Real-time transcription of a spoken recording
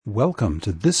Welcome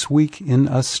to This Week in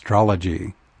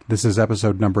Astrology. This is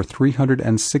episode number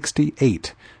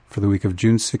 368 for the week of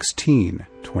June 16,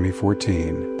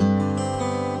 2014.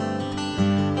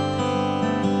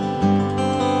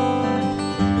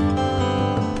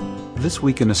 This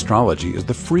Week in Astrology is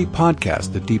the free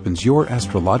podcast that deepens your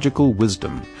astrological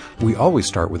wisdom. We always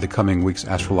start with the coming week's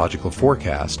astrological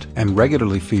forecast and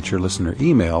regularly feature listener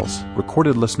emails,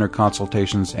 recorded listener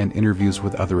consultations, and interviews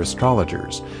with other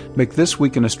astrologers. Make This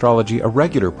Week in Astrology a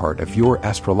regular part of your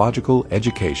astrological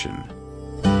education.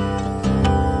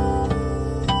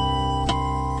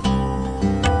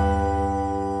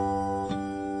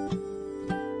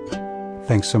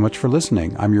 Thanks so much for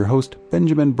listening. I'm your host,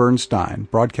 Benjamin Bernstein,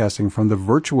 broadcasting from the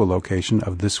virtual location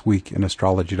of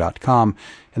thisweekinastrology.com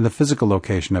and the physical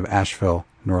location of Asheville,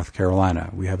 North Carolina.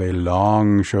 We have a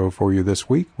long show for you this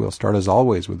week. We'll start, as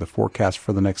always, with the forecast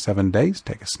for the next 7 days,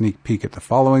 take a sneak peek at the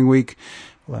following week.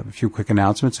 We'll have a few quick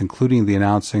announcements, including the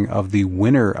announcing of the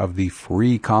winner of the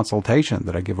free consultation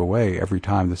that I give away every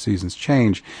time the seasons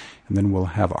change, and then we'll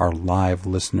have our live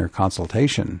listener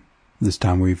consultation. This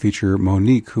time we feature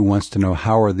Monique, who wants to know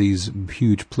how are these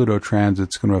huge Pluto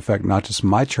transits going to affect not just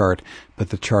my chart,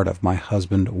 but the chart of my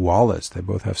husband, Wallace. They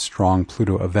both have strong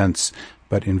Pluto events,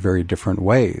 but in very different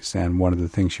ways. And one of the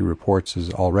things she reports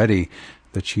is already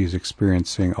that she is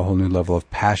experiencing a whole new level of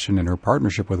passion in her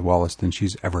partnership with Wallace than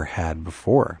she's ever had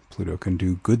before. Pluto can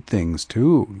do good things,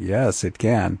 too. Yes, it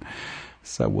can.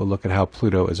 So we'll look at how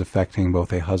Pluto is affecting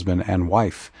both a husband and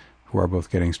wife, who are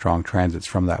both getting strong transits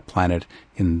from that planet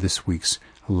in this week's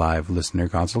live listener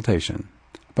consultation.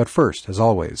 But first, as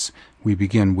always, we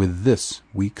begin with this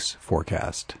week's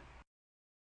forecast.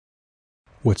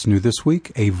 What's new this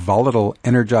week? A volatile,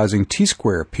 energizing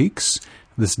T-square peaks.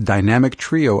 This dynamic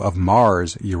trio of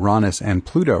Mars, Uranus, and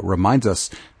Pluto reminds us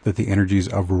that the energies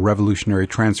of revolutionary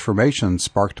transformation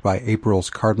sparked by April's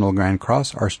Cardinal Grand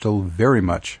Cross are still very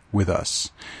much with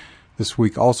us. This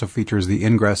week also features the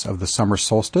ingress of the Summer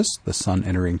Solstice, the Sun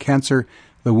entering Cancer,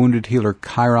 the wounded healer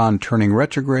Chiron turning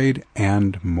retrograde,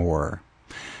 and more.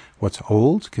 What's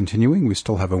old? Continuing, we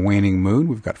still have a waning moon.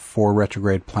 We've got 4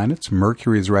 retrograde planets.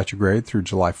 Mercury is retrograde through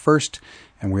July 1st,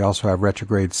 and we also have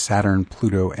retrograde Saturn,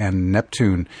 Pluto, and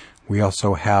Neptune. We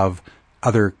also have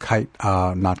other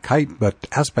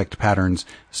aspect patterns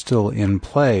still in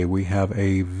play. We have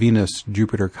a Venus,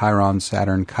 Jupiter, Chiron,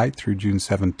 Saturn kite through June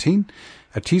 17,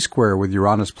 a T-square with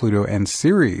Uranus, Pluto, and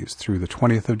Ceres through the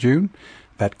 20th of June.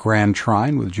 That grand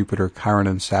trine with Jupiter, Chiron,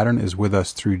 and Saturn is with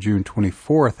us through June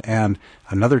 24th, and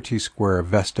another T-square,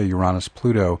 Vesta, Uranus,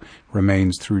 Pluto,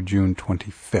 remains through June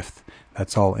 25th.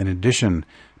 That's all in addition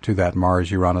to that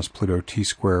Mars, Uranus, Pluto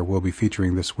T-square we'll be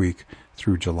featuring this week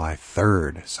through July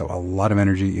 3rd. So a lot of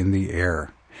energy in the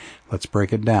air. Let's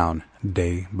break it down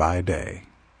day by day.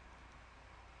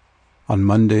 On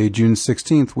Monday, June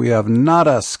 16th, we have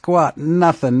nada, squat,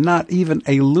 nothing, not even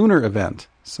a lunar event.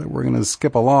 So we're going to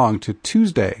skip along to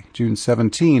Tuesday, June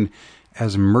 17,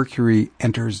 as Mercury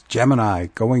enters Gemini,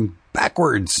 going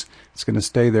backwards. It's going to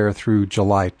stay there through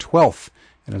July 12th.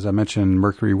 And as I mentioned,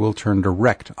 Mercury will turn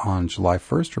direct on July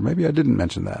 1st, or maybe I didn't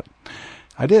mention that.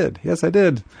 I did. Yes, I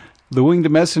did. The winged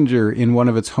messenger in one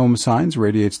of its home signs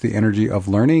radiates the energy of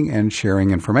learning and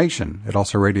sharing information. It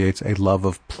also radiates a love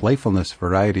of playfulness,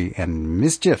 variety, and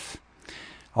mischief.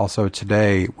 Also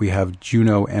today, we have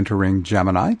Juno entering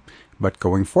Gemini, but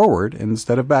going forward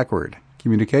instead of backward.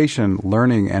 Communication,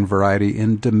 learning, and variety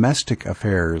in domestic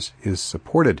affairs is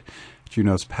supported.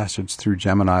 Juno's passage through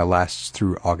Gemini lasts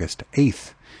through August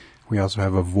 8th. We also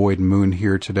have a void moon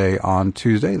here today on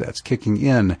Tuesday. That's kicking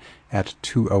in at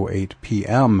 2:08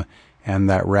 p.m., and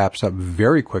that wraps up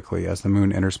very quickly as the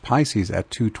moon enters Pisces at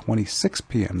 2:26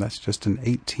 p.m. That's just an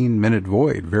 18-minute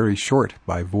void, very short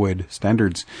by void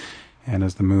standards. And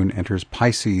as the moon enters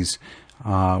Pisces,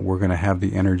 we're going to have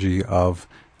the energy of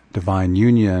divine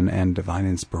union and divine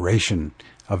inspiration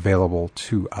available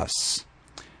to us.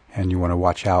 And you want to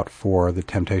watch out for the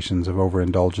temptations of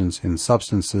overindulgence in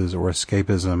substances or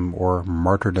escapism or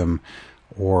martyrdom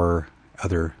or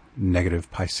other negative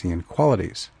Piscean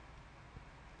qualities.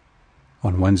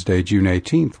 On Wednesday, June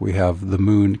 18th, we have the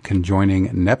moon conjoining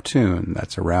Neptune.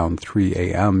 That's around 3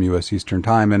 a.m. U.S. Eastern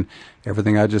Time. And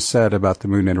everything I just said about the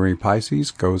moon entering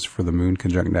Pisces goes for the moon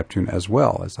conjunct Neptune as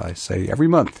well. As I say every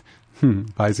month,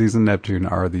 Pisces and Neptune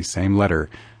are the same letter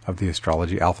of the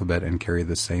astrology alphabet and carry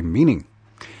the same meaning.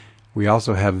 We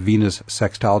also have Venus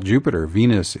sextile Jupiter.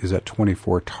 Venus is at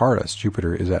 24 Taurus.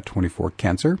 Jupiter is at 24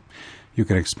 Cancer. You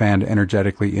can expand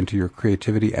energetically into your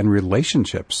creativity and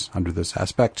relationships under this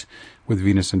aspect. With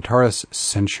Venus in Taurus,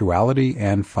 sensuality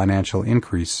and financial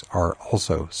increase are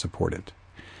also supported.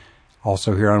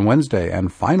 Also here on Wednesday.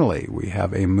 And finally, we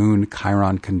have a Moon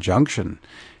Chiron conjunction.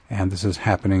 And this is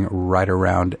happening right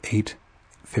around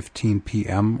 8:15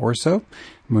 p.m. or so.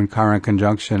 Moon Chiron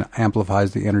conjunction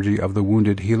amplifies the energy of the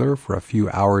wounded healer for a few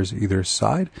hours either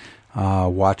side.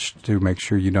 Watch to make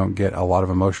sure you don't get a lot of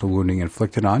emotional wounding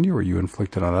inflicted on you or you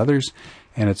inflict it on others.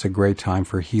 And it's a great time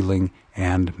for healing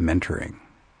and mentoring.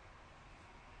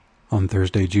 On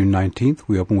Thursday, June 19th,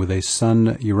 we open with a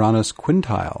Sun-Uranus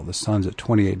quintile. The Sun's at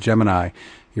 28 Gemini.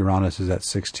 Uranus is at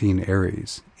 16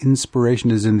 Aries.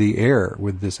 Inspiration is in the air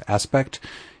with this aspect.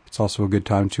 It's also a good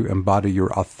time to embody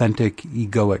your authentic,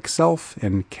 egoic self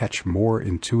and catch more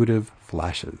intuitive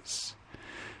flashes.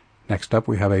 Next up,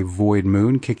 we have a void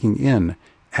moon kicking in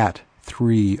at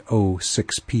 3:06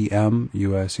 p.m.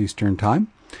 U.S. Eastern Time.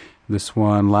 This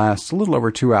one lasts a little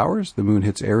over 2 hours. The moon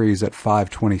hits Aries at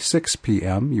 5:26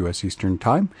 p.m. U.S. Eastern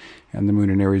Time, and the moon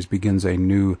in Aries begins a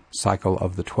new cycle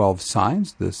of the 12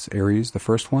 signs. This Aries, the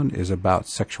first one, is about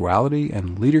sexuality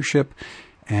and leadership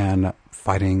and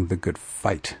fighting the good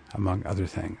fight, among other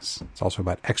things. It's also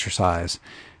about exercise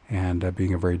and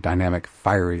being a very dynamic,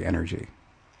 fiery energy.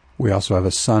 We also have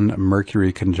a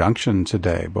Sun-Mercury conjunction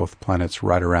today, both planets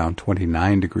right around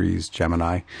 29 degrees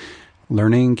Gemini.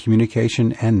 Learning,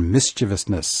 communication, and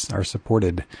mischievousness are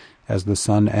supported as the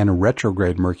Sun and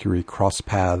retrograde Mercury cross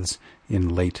paths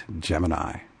in late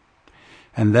Gemini.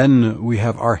 And then we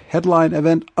have our headline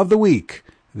event of the week,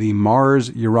 the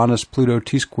Mars-Uranus-Pluto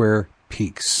T-square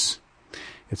peaks.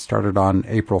 It started on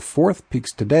April 4th,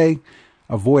 peaks today.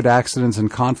 Avoid accidents and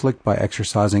conflict by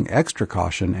exercising extra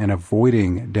caution and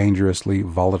avoiding dangerously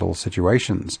volatile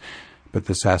situations. But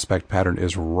this aspect pattern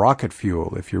is rocket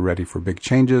fuel if you're ready for big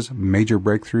changes, major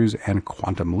breakthroughs, and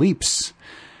quantum leaps.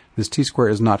 This T-square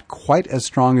is not quite as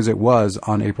strong as it was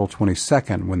on April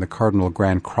 22nd when the cardinal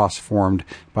grand cross formed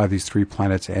by these three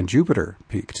planets and Jupiter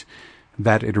peaked.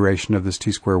 That iteration of this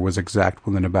T-square was exact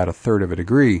within about a third of a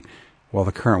degree, while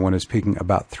the current one is peaking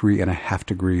about 3.5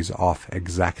 degrees off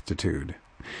exactitude.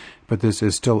 But this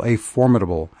is still a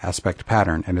formidable aspect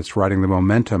pattern, and it's riding the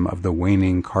momentum of the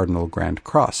waning cardinal grand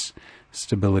cross.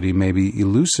 Stability may be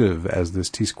elusive as this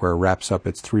T-square wraps up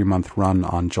its 3-month run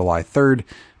on July 3rd,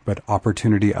 but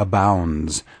opportunity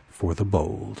abounds for the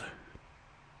bold.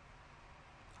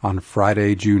 On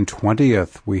Friday, June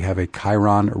 20th, we have a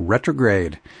Chiron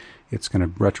retrograde. It's going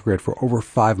to retrograde for over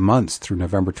 5 months through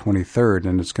November 23rd,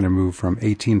 and it's going to move from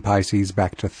 18 Pisces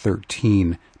back to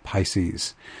 13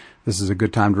 Pisces. This is a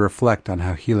good time to reflect on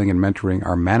how healing and mentoring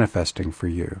are manifesting for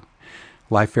you.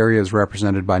 Life area is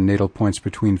represented by natal points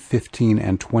between 15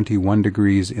 and 21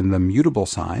 degrees in the mutable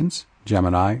signs.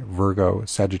 Gemini, Virgo,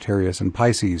 Sagittarius, and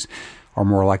Pisces are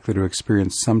more likely to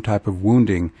experience some type of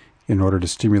wounding in order to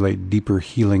stimulate deeper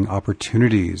healing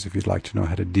opportunities. If you'd like to know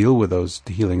how to deal with those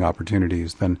healing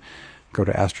opportunities, then go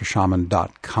to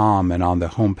astroshaman.com, and on the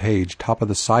home page, top of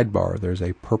the sidebar, there's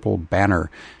a purple banner,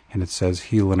 and it says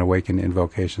Heal and Awaken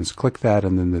Invocations. Click that,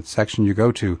 and then the section you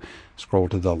go to, scroll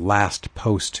to the last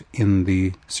post in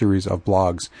the series of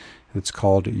blogs. It's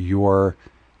called Your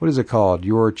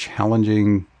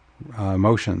Challenging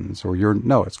Emotions,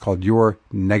 it's called Your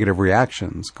Negative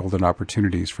Reactions, Golden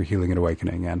Opportunities for Healing and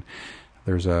Awakening. And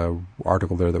there's a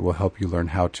article there that will help you learn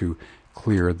how to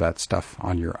clear that stuff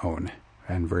on your own,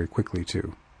 and very quickly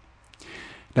too.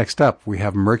 Next up, we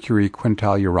have Mercury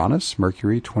quintile Uranus,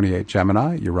 Mercury 28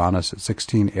 Gemini, Uranus at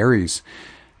 16 Aries.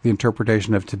 The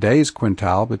interpretation of today's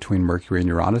quintile between Mercury and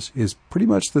Uranus is pretty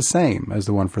much the same as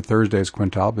the one for Thursday's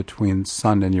quintile between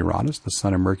Sun and Uranus. The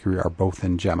Sun and Mercury are both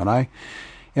in Gemini.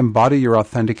 Embody your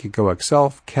authentic egoic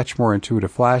self, catch more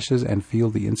intuitive flashes, and feel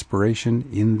the inspiration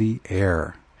in the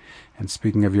air. And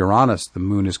speaking of Uranus, the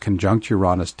moon is conjunct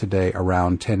Uranus today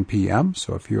around 10 p.m.,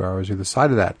 so a few hours either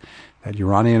side of that. That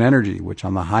Uranian energy, which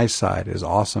on the high side is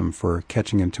awesome for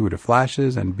catching intuitive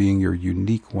flashes and being your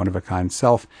unique, one-of-a-kind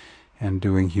self and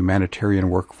doing humanitarian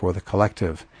work for the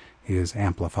collective, is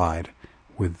amplified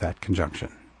with that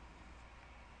conjunction.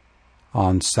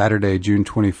 On Saturday, June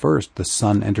 21st, the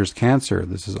Sun enters Cancer.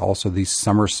 This is also the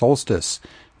Summer Solstice.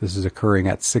 This is occurring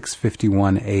at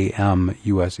 6:51 a.m.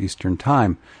 U.S. Eastern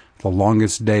Time. The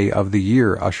longest day of the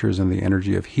year ushers in the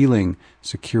energy of healing,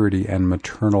 security, and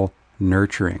maternal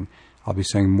nurturing. I'll be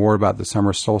saying more about the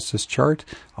Summer Solstice chart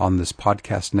on this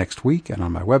podcast next week and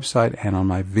on my website and on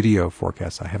my video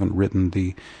forecast. I haven't written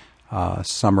the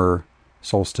Summer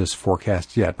Solstice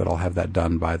forecast yet, but I'll have that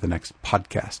done by the next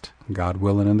podcast. God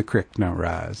willing and the creek don't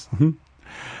rise.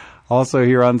 Also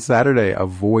here on Saturday, a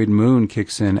void moon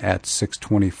kicks in at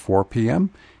 6:24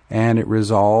 p.m. and it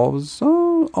resolves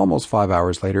almost 5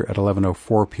 hours later at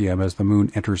 11:04 p.m. as the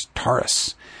moon enters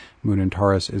Taurus. Moon in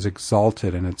Taurus is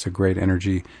exalted, and it's a great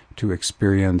energy to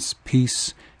experience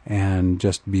peace and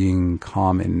just being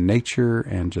calm in nature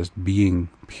and just being,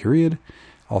 period.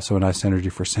 Also a nice energy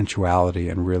for sensuality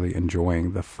and really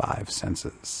enjoying the five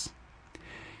senses.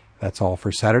 That's all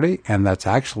for Saturday, and that's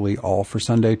actually all for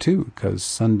Sunday too, because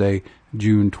Sunday,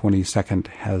 June 22nd,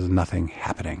 has nothing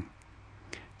happening.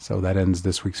 So that ends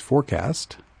this week's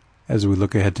forecast. As we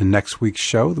look ahead to next week's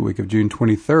show, the week of June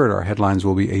 23rd, our headlines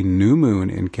will be a new moon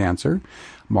in Cancer.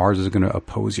 Mars is going to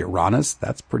oppose Uranus.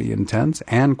 That's pretty intense.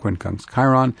 And quincunx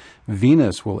Chiron.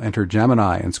 Venus will enter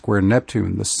Gemini and square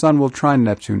Neptune. The Sun will trine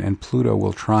Neptune, and Pluto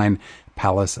will trine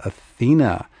Pallas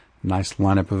Athena. Nice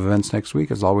lineup of events next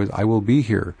week. As always, I will be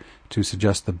here to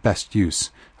suggest the best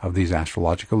use of these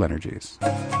astrological energies.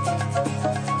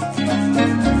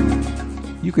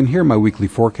 You can hear my weekly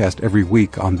forecast every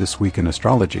week on This Week in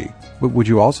Astrology. But would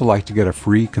you also like to get a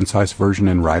free, concise version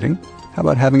in writing? How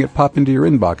about having it pop into your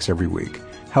inbox every week?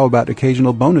 How about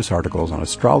occasional bonus articles on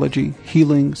astrology,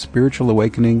 healing, spiritual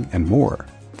awakening, and more?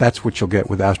 That's what you'll get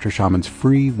with Astro Shaman's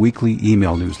free weekly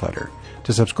email newsletter.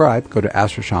 To subscribe, go to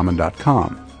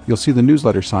astroshaman.com. You'll see the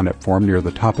newsletter sign-up form near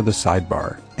the top of the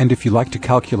sidebar. And if you like to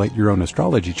calculate your own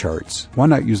astrology charts, why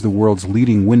not use the world's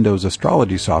leading Windows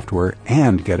astrology software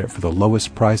and get it for the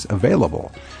lowest price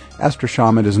available? Astro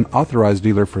Shaman is an authorized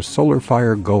dealer for Solar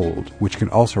Fire Gold, which can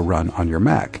also run on your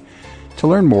Mac. To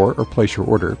learn more or place your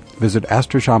order, visit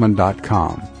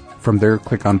astroshaman.com. From there,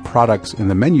 click on Products in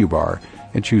the menu bar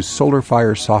and choose Solar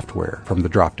Fire Software from the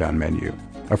drop-down menu.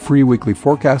 A free weekly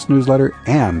forecast newsletter,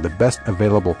 and the best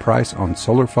available price on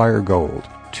Solar Fire Gold.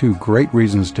 2 great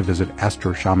reasons to visit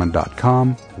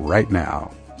astroshaman.com right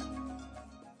now.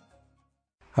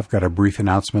 I've got a brief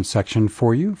announcement section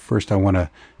for you. First, I want to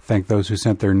thank those who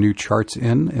sent their new charts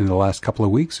in the last couple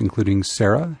of weeks, including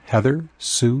Sarah, Heather,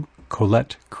 Sue,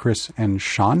 Colette, Chris, and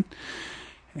Sean.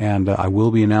 And I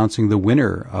will be announcing the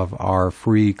winner of our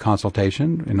free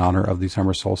consultation in honor of the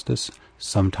Summer Solstice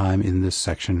sometime in this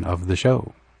section of the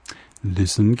show.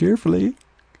 Listen carefully.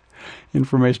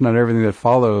 Information on everything that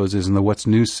follows is in the What's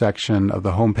New section of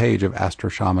the homepage of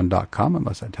astroshaman.com,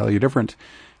 unless I tell you different.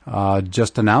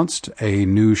 Just announced a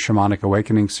new shamanic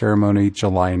awakening ceremony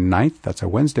July 9th. That's a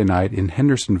Wednesday night in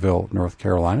Hendersonville, North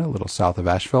Carolina, a little south of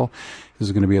Asheville. This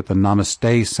is going to be at the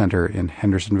Namaste Center in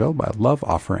Hendersonville by Love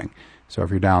Offering. So if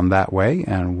you're down that way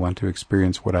and want to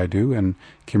experience what I do, and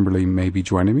Kimberly may be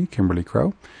joining me, Kimberly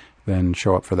Crow, then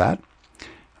show up for that.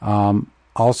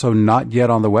 Also not yet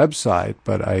on the website,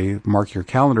 but a Mark Your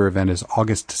Calendar event is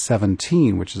August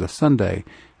 17, which is a Sunday.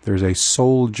 There's a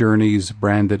Soul Journeys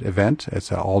branded event. It's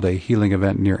an all-day healing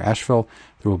event near Asheville.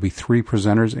 There will be 3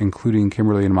 presenters, including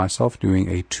Kimberly and myself, doing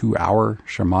a 2-hour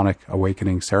shamanic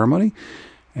awakening ceremony.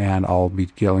 And I'll be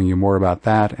telling you more about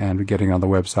that and getting on the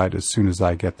website as soon as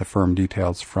I get the firm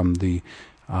details from the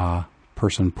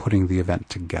person putting the event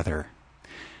together.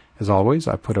 As always,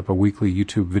 I put up a weekly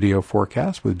YouTube video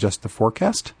forecast with just the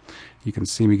forecast. You can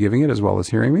see me giving it as well as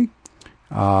hearing me.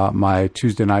 My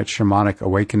Tuesday night Shamanic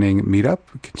Awakening meetup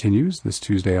continues this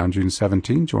Tuesday on June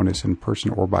 17. Join us in person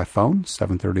or by phone,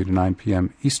 7:30 to 9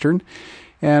 p.m. Eastern.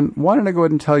 And why don't I go ahead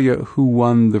and tell you who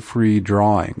won the free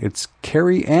drawing? It's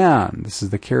Carrie Ann. This is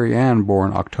the Carrie Ann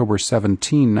born October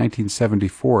 17,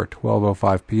 1974,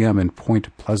 12:05 p.m. in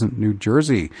Point Pleasant, New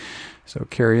Jersey. So,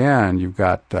 Carrie Ann, you've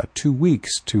got 2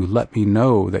 weeks to let me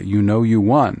know that you know you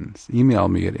won. Email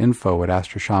me at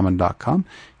info@astroshaman.com,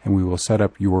 and we will set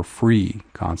up your free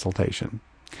consultation.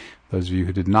 Those of you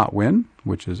who did not win,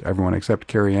 which is everyone except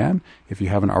Carrie Ann, if you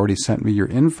haven't already sent me your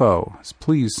info,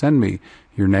 please send me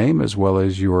your name as well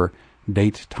as your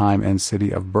date, time, and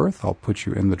city of birth. I'll put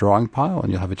you in the drawing pile, and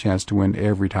you'll have a chance to win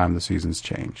every time the seasons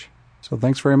change. So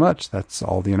thanks very much. That's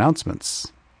all the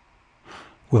announcements.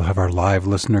 We'll have our live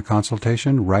listener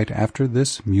consultation right after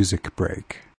this music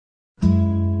break.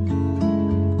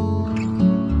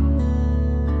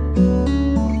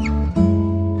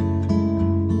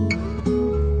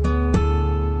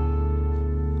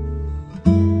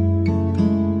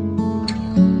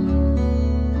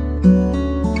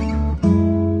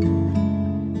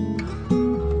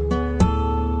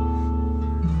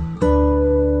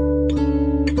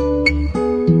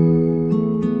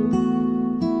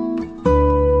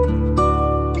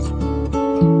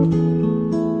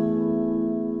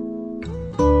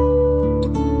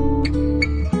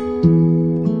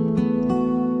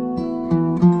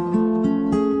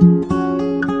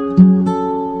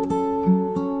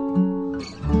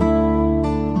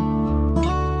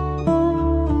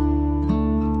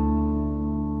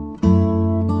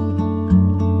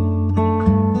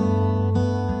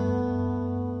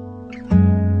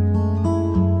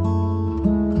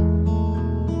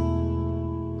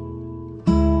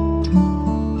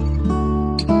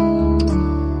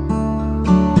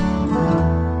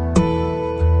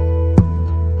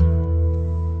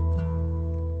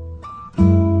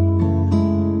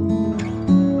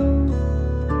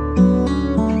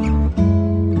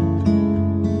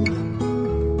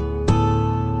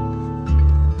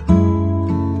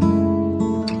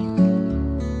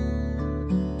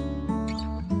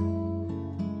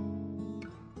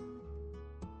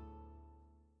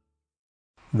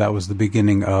 That was the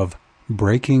beginning of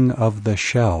Breaking of the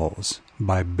Shells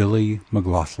by Billy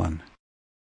McLaughlin.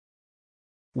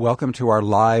 Welcome to our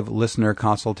live listener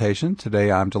consultation. Today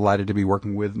I'm delighted to be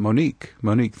working with Monique.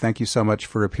 Monique, thank you so much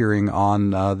for appearing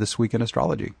on This Week in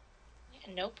Astrology.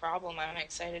 Yeah, no problem. I'm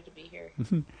excited to be here.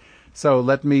 So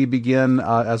let me begin,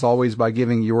 as always, by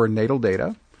giving your natal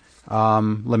data.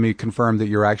 Let me confirm that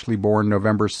you're actually born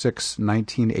November 6,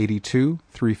 1982,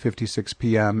 3:56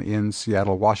 p.m. in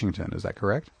Seattle, Washington. Is that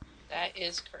correct? That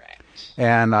is correct.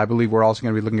 And I believe we're also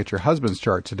going to be looking at your husband's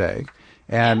chart today.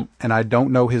 And I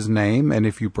don't know his name, and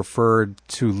if you prefer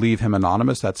to leave him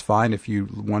anonymous, that's fine. If you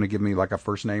want to give me like a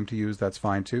first name to use, that's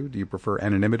fine too. Do you prefer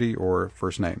anonymity or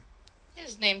first name?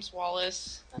 His name's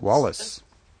Wallace. Wallace.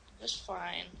 That's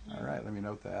fine. All right, let me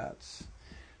note that.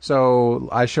 So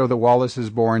I show that Wallace is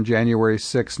born January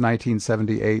 6,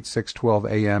 1978,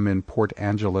 6:12 a.m. in Port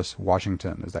Angeles,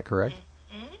 Washington. Is that correct?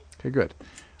 Mm-hmm. Okay, good.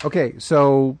 Okay,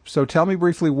 so tell me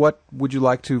briefly, what would you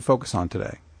like to focus on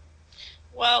today?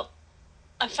 Well,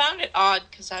 I found it odd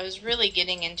because I was really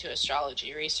getting into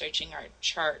astrology, researching our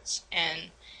charts, and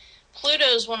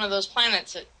Pluto's one of those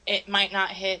planets that it might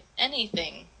not hit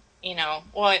anything,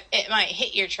 Well, it might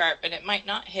hit your chart, but it might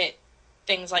not hit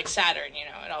things like Saturn,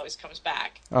 it always comes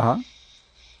back. Uh-huh.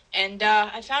 And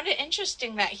I found it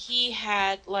interesting that he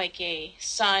had like a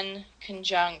Sun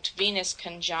conjunct, Venus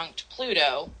conjunct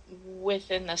Pluto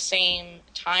within the same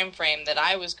time frame that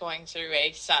I was going through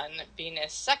a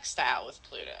Sun-Venus sextile with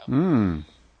Pluto. Mm.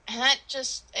 And that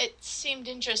it seemed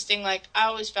interesting. Like, I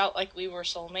always felt like we were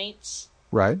soulmates.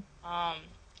 Right.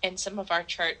 And some of our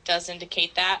chart does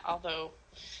indicate that, although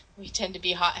we tend to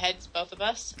be hotheads, both of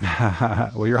us.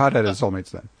 Well, you're hotheaded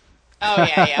soulmates then. Oh,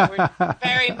 yeah. We're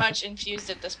very much infused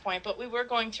at this point. But we were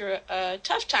going through a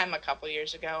tough time a couple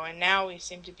years ago, and now we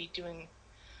seem to be doing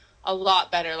a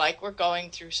lot better. Like, we're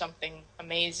going through something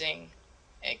amazing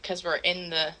because we're in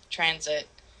the transit.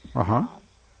 Uh-huh.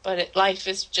 But life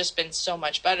has just been so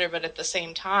much better. But at the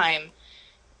same time,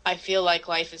 I feel like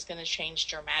life is going to change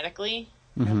dramatically.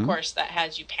 Mm-hmm. And of course, that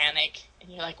has you panic.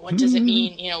 And you're like, what does it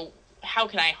mean? How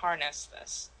can I harness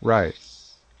this? Right.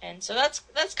 And so that's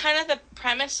kind of the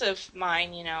premise of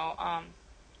mine,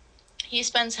 He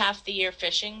spends half the year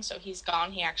fishing, so he's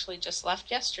gone. He actually just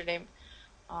left yesterday.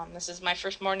 This is my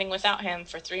first morning without him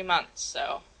for 3 months,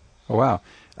 so. Oh, wow.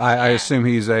 I assume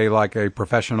he's a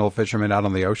professional fisherman out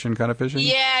on the ocean kind of fishing?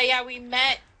 Yeah. We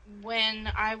met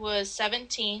when I was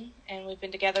 17, and we've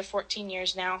been together 14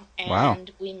 years now. And wow.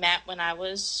 We met when I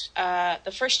was,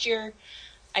 the first year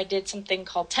I did something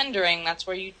called tendering. That's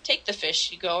where you take the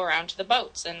fish, you go around to the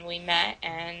boats, and we met,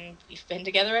 and we've been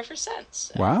together ever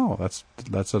since. So. Wow,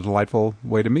 that's a delightful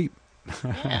way to meet.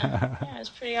 yeah, it's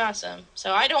pretty awesome.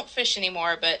 So I don't fish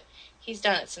anymore, but he's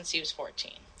done it since he was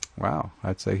 14. Wow,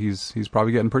 I'd say he's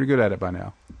probably getting pretty good at it by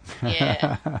now.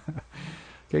 Yeah.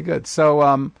 Okay, good.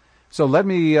 So let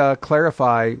me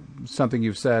clarify something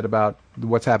you've said about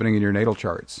what's happening in your natal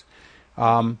charts.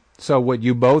 So what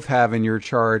you both have in your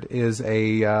chart is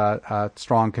a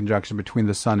strong conjunction between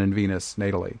the Sun and Venus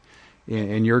natally.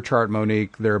 In your chart,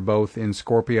 Monique, they're both in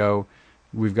Scorpio.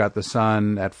 We've got the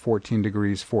Sun at 14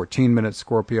 degrees 14 minutes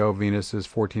Scorpio. Venus is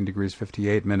 14 degrees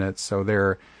 58 minutes. So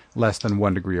they're less than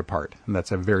 1 degree apart. And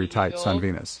that's a very tight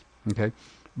Sun-Venus. Okay.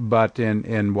 But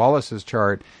in Wallace's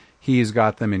chart, he's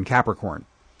got them in Capricorn.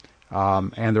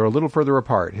 And they're a little further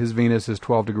apart. His Venus is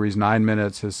 12 degrees 9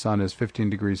 minutes. His Sun is 15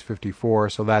 degrees 54.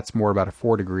 So that's more about a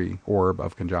 4-degree orb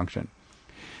of conjunction.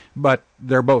 But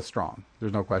they're both strong.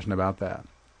 There's no question about that.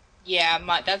 Yeah,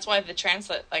 that's why the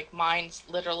transit, like, mine's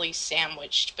literally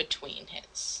sandwiched between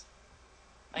his,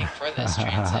 like, for this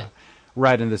transit.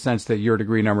 Right, in the sense that your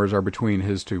degree numbers are between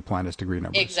his two planets' degree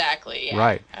numbers. Exactly, yeah.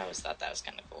 Right. I always thought that was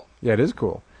kind of cool. Yeah, it is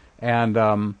cool. And,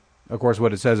 of course,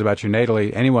 what it says about you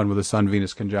natally, anyone with a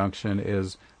Sun-Venus conjunction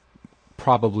is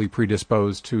probably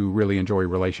predisposed to really enjoy a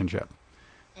relationship.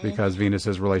 Because Venus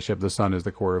is relationship, the Sun is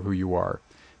the core of who you are.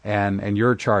 And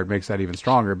your chart makes that even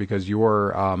stronger because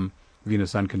your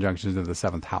Venus-Sun conjunction is in the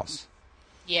 7th house.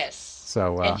 Yes.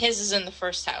 So and his is in the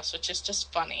 1st house, which is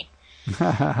just funny.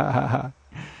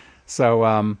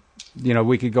 So,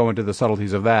 we could go into the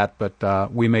subtleties of that,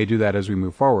 but we may do that as we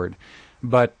move forward.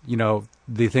 But,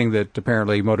 the thing that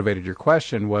apparently motivated your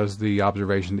question was the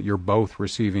observation that you're both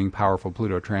receiving powerful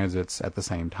Pluto transits at the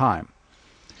same time.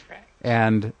 Correct.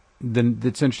 And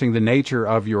it's interesting, the nature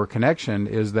of your connection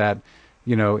is that,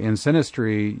 in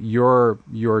synastry,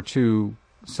 your two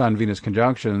Sun-Venus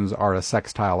conjunctions are a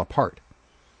sextile apart.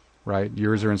 Right?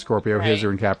 Yours are in Scorpio, right. His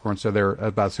are in Capricorn, so they're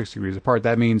about 6 degrees apart.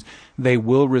 That means they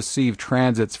will receive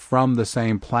transits from the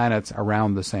same planets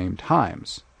around the same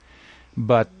times,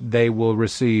 but they will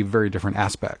receive very different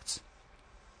aspects.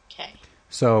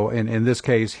 So in this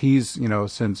case, he's,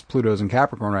 since Pluto's in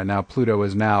Capricorn right now, Pluto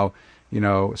is now,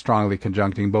 strongly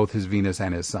conjuncting both his Venus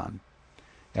and his Sun.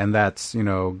 And that's,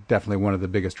 definitely one of the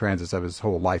biggest transits of his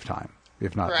whole lifetime,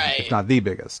 if not the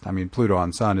biggest. I mean, Pluto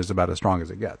on Sun is about as strong as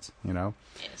it gets,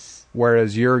 Yes.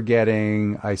 Whereas you're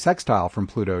getting a sextile from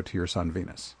Pluto to your Sun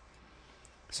Venus.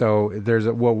 So there's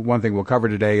one thing we'll cover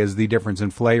today is the difference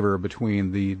in flavor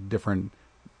between the different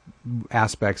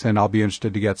aspects, and I'll be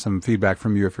interested to get some feedback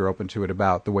from you if you're open to it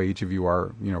about the way each of you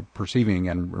are, perceiving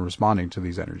and responding to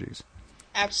these energies.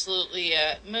 Absolutely.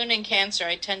 Moon in Cancer,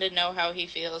 I tend to know how he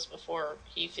feels before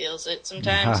he feels it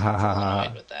sometimes. I'm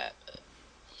annoyed with that. But.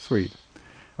 Sweet.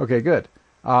 Okay, good.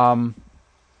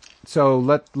 So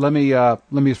let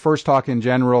me first talk in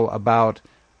general about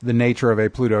the nature of a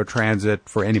Pluto transit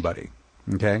for anybody.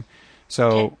 Okay?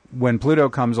 So when Pluto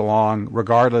comes along,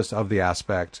 regardless of the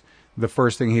aspect, the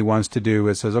first thing he wants to do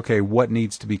is says, okay, what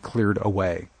needs to be cleared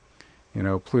away?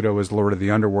 Pluto is Lord of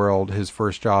the Underworld. His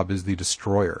first job is the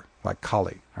destroyer, like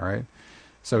Kali, all right?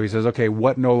 So he says, okay,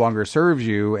 what no longer serves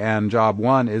you? And job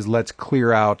one is let's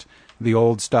clear out the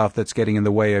old stuff that's getting in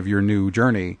the way of your new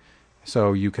journey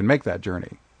so you can make that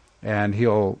journey. And he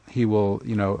will,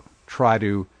 try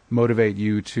to motivate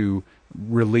you to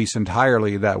release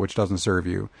entirely that which doesn't serve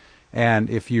you. And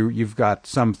if you've got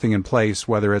something in place,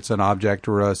 whether it's an object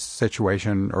or a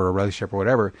situation or a relationship or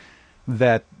whatever,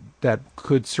 that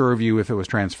could serve you if it was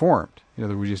transformed,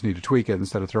 we just need to tweak it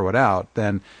instead of throw it out,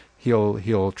 then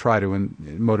he'll try to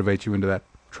motivate you into that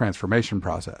transformation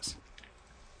process.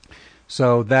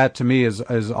 So that to me is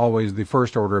always the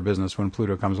first order of business when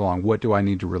Pluto comes along. What do I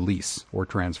need to release or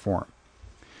transform?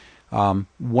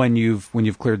 When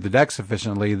you've cleared the deck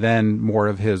sufficiently, then more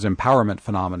of his empowerment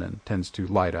phenomenon tends to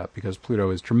light up because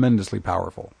Pluto is tremendously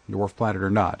powerful. Dwarf planet or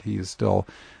not, he is still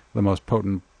the most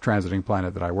potent transiting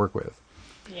planet that I work with.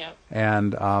 Yep.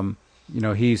 And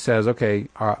he says, okay,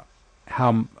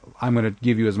 I'm going to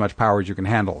give you as much power as you can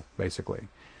handle, basically.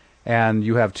 And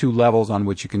you have two levels on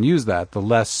which you can use that. The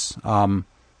less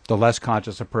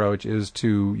conscious approach is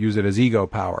to use it as ego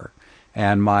power.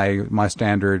 And my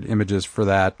standard images for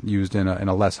that used in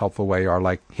a less helpful way are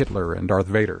like Hitler and Darth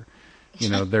Vader.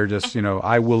 They're just,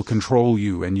 I will control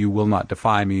you and you will not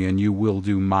defy me and you will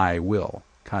do my will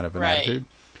kind of an attitude.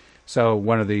 So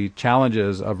one of the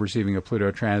challenges of receiving a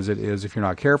Pluto transit is if you're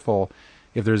not careful,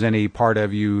 if there's any part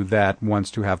of you that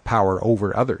wants to have power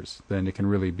over others, then it can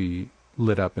really be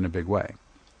lit up in a big way.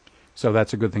 So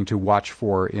that's a good thing to watch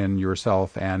for in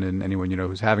yourself and in anyone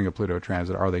who's having a Pluto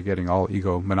transit. Are they getting all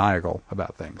egomaniacal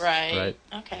about things? Right.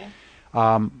 Okay.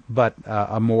 But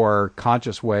a more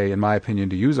conscious way, in my opinion,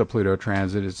 to use a Pluto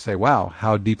transit is to say, wow,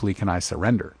 how deeply can I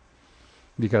surrender?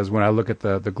 Because when I look at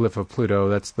the glyph of Pluto,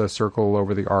 that's the circle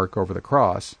over the arc over the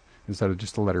cross, instead of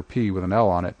just the letter P with an L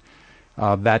on it.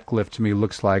 That glyph to me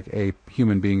looks like a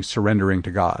human being surrendering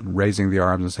to God, raising the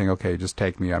arms and saying, okay, just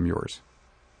take me, I'm yours.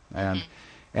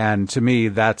 And to me,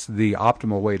 that's the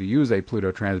optimal way to use a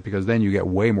Pluto transit because then you get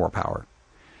way more power.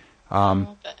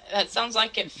 That sounds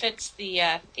like it fits the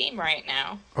theme right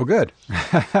now. Oh, good.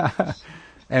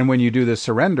 And when you do the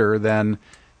surrender, then,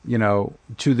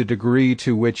 to the degree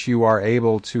to which you are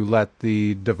able to let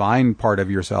the divine part of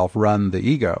yourself run the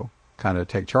ego, kind of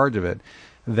take charge of it,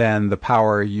 then the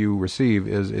power you receive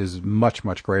is much,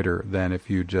 much greater than if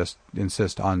you just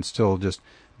insist on still just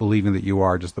believing that you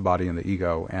are just the body and the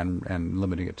ego and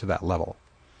limiting it to that level.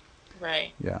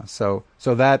 Right. Yeah. So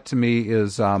that to me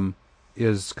is kind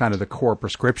of the core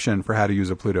prescription for how to use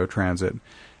a Pluto transit.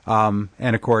 And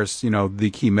of course,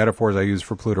 the key metaphors I use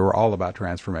for Pluto are all about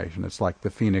transformation. It's like the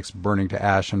phoenix burning to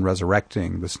ash and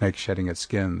resurrecting, the snake shedding its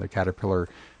skin, the caterpillar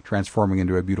transforming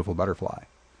into a beautiful butterfly.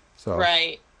 So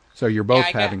right. So you're both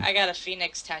I got a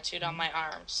phoenix tattooed on my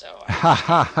arm, so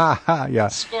yeah.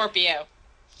 Scorpio.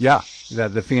 Yeah,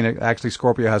 the phoenix, actually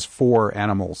Scorpio has 4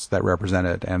 animals that represent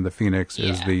it, and the phoenix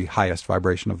is the highest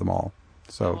vibration of them all.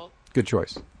 So, good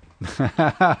choice.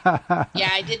 Yeah,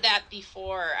 I did that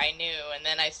before I knew, and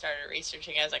then I started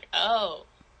researching. I was like, oh,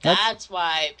 that's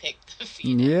why I picked the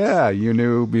phoenix. Yeah, you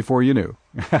knew before you knew.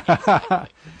 Exactly.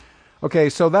 Okay,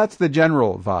 so that's the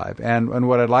general vibe, and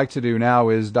what I'd like to do now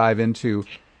is dive into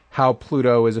how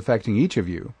Pluto is affecting each of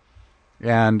you,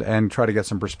 and try to get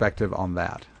some perspective on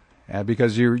that.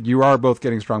 Because you are both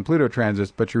getting strong Pluto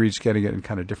transits, but you're each getting it in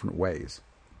kind of different ways.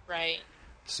 Right.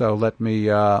 So let me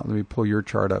pull your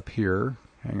chart up here.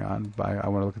 Hang on, I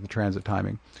want to look at the transit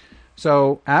timing.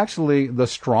 So actually, the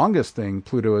strongest thing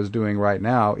Pluto is doing right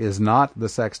now is not the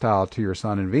sextile to your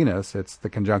Sun and Venus; it's the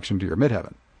conjunction to your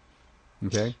midheaven.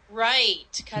 Okay. Right,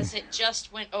 because it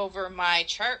just went over my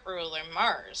chart ruler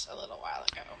Mars a little while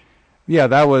ago. Yeah,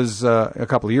 that was a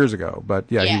couple of years ago, but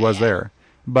he was there.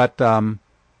 But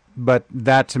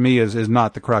that to me is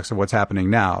not the crux of what's happening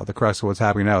now. The crux of what's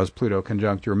happening now is Pluto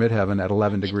conjunct your midheaven at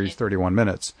 11 degrees 31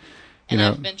 minutes.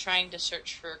 I've been trying to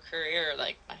search for a career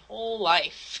like my whole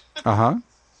life.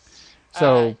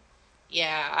 So,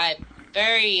 yeah, I'm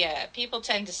very. People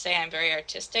tend to say I'm very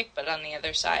artistic, but on the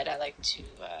other side, I like to.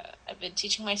 I've been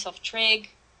teaching myself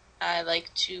trig. I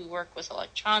like to work with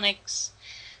electronics.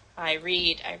 I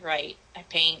read. I write. I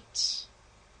paint.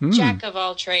 Jack of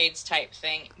all trades type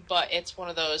thing, but it's one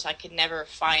of those I could never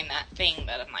find that thing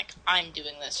that I'm like, I'm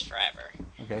doing this forever.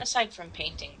 Okay. Aside from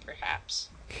painting, perhaps.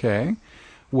 Okay.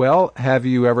 Well, have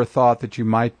you ever thought that you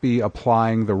might be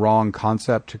applying the wrong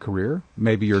concept to career?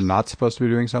 Maybe you're not supposed to be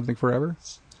doing something forever?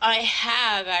 I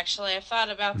have, actually. I've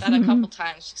thought about that a couple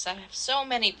times because I have so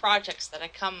many projects that I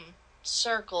come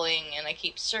circling, and I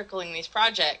keep circling these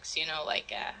projects,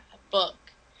 like a book.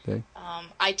 Okay.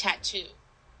 I tattoo.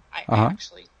 I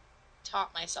actually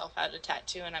taught myself how to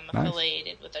tattoo, and I'm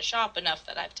affiliated with a shop enough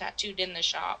that I've tattooed in the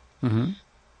shop.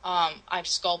 I've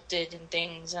sculpted and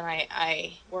things, and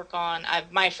I work on...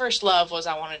 my first love was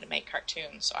I wanted to make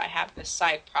cartoons, so I have this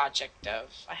side project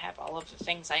I have all of the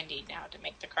things I need now to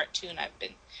make the cartoon I've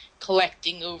been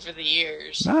collecting over the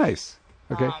years. Nice.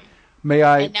 Okay.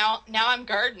 And now I'm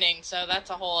gardening, so that's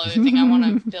a whole other thing. I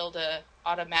want to build a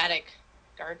automatic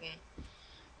garden.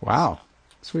 Wow.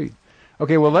 Sweet.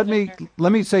 Okay, well, let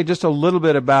me say just a little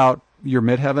bit about your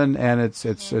midheaven and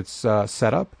its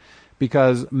setup,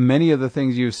 because many of the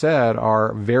things you said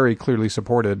are very clearly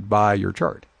supported by your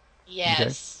chart.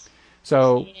 Yes. Okay?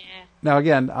 So now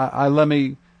again, let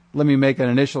me make an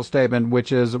initial statement,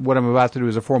 which is what I'm about to do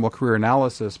is a formal career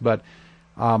analysis, but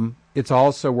it's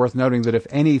also worth noting that if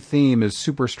any theme is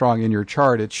super strong in your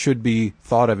chart, it should be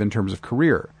thought of in terms of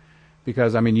career,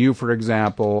 because you, for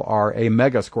example, are a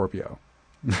mega Scorpio.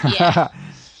 Yeah.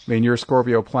 Your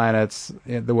Scorpio planets,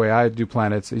 the way I do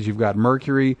planets, is you've got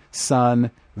Mercury,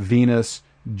 Sun, Venus,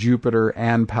 Jupiter,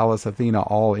 and Pallas Athena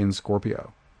all in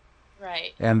Scorpio.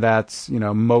 Right. And that's,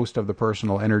 most of the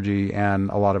personal energy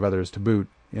and a lot of others to boot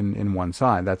in one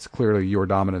sign. That's clearly your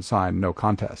dominant sign, no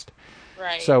contest.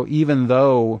 Right. So even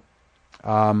though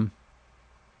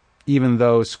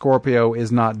Scorpio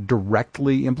is not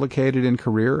directly implicated in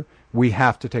career, we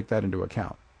have to take that into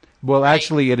account. Well,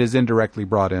 actually, it is indirectly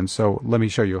brought in, so let me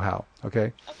show you how,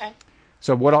 okay? Okay.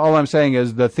 So all I'm saying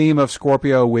is the theme of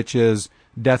Scorpio, which is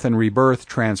death and rebirth,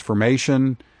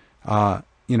 transformation, what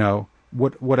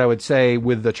I would say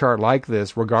with the chart like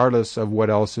this, regardless of what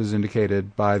else is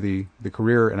indicated by the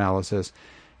career analysis,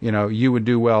 you would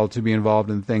do well to be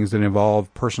involved in things that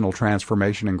involve personal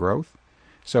transformation and growth.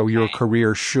 So your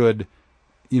career should,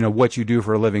 what you do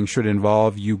for a living should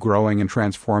involve you growing and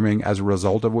transforming as a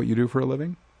result of what you do for a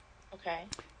living. Okay.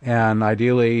 And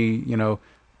ideally,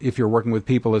 if you're working with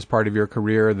people as part of your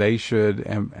career, they should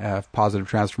have positive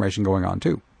transformation going on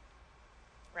too.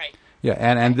 Right. Yeah,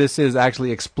 and this is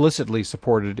actually explicitly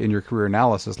supported in your career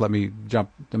analysis. Let me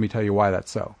tell you why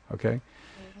that's so, okay?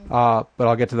 But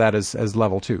I'll get to that as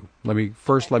level 2. Let me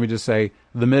just say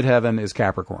the midheaven is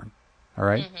Capricorn, all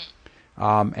right?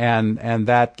 And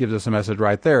that gives us a message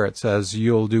right there. It says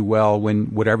you'll do well when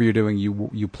whatever you're doing,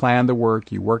 you plan the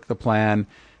work, you work the plan,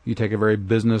 you take a very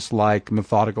business-like,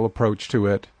 methodical approach to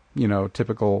it.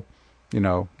 Typical,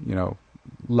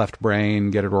 left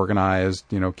brain, get it organized,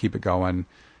 keep it going,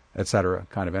 etc.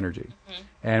 kind of energy.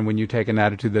 And when you take an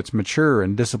attitude that's mature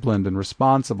and disciplined and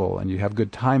responsible, and you have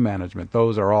good time management,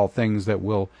 those are all things that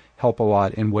will help a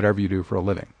lot in whatever you do for a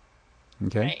living.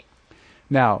 Okay. Right.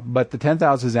 Now, but the 10th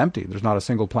house is empty. There's not a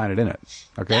single planet in it.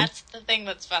 Okay. That's the thing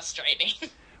that's frustrating.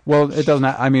 Well, it doesn't.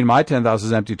 My 10th house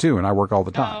is empty too, and I work all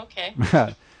the time. Oh,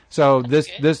 okay. So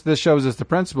this shows us the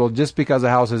principle. Just because a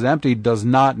house is empty does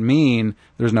not mean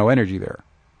there's no energy there.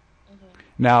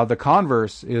 Now, the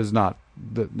converse is not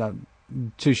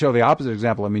to show the opposite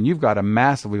example. You've got a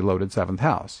massively loaded 7th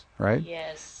house, right?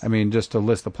 Yes. Just to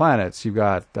list the planets, you've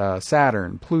got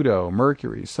Saturn, Pluto,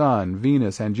 Mercury, Sun,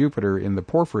 Venus, and Jupiter in the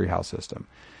Porphyry house system.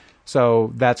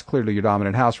 So that's clearly your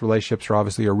dominant house. Relationships are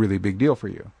obviously a really big deal for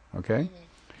you, okay?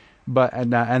 But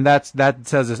and that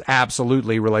says is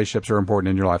absolutely relationships are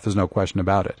important in your life. There's no question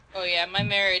about it. Oh yeah, my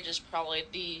marriage is probably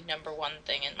the number one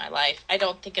thing in my life. I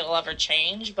don't think it'll ever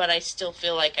change, but I still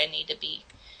feel like I need to be.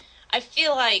 I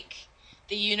feel like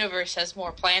the universe has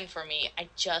more planned for me. I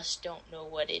just don't know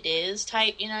what it is.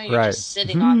 Type, you're just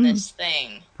sitting on this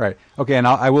thing. Right. Okay, and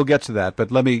I will get to that,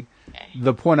 but let me. Okay.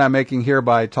 The point I'm making here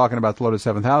by talking about the loaded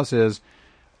 7th house is.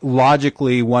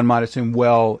 Logically, one might assume,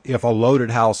 well, if a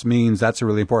loaded house means that's a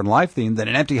really important life theme, then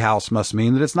an empty house must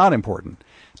mean that it's not important.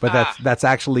 But that's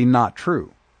actually not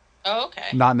true. Oh,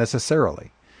 okay. Not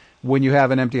necessarily. when you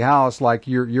have an empty house, like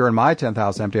you're in my 10th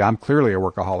house empty, I'm clearly a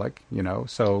workaholic,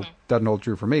 so doesn't hold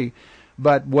true for me.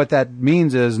 But what that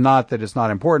means is not that it's not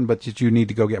important, but that you need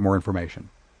to go get more information.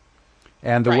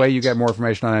 And the way you get more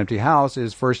information on an empty house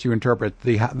is first you interpret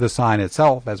the sign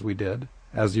itself, as we did,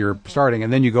 as you're starting,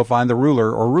 and then you go find the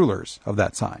ruler or rulers of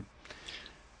that sign.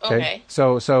 Okay.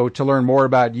 So to learn more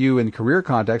about you in career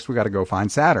context, we got to go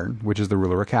find Saturn, which is the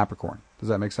ruler of Capricorn. Does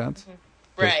that make sense?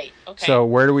 Mm-hmm. Right. Okay. So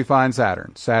where do we find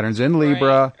Saturn? Saturn's in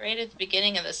Libra. Right at the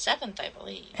beginning of the 7th, I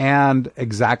believe. And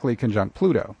exactly conjunct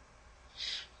Pluto.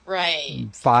 Right.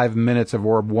 5 minutes of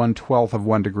orb, 1/12 of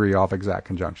 1 degree off exact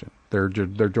conjunction. They're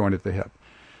joined at the hip.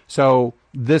 So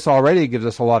this already gives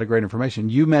us a lot of great information.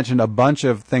 You mentioned a bunch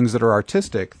of things that are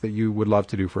artistic that you would love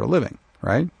to do for a living,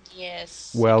 right?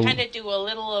 Yes. Well, I kind of do a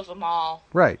little of them all.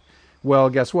 Right. Well,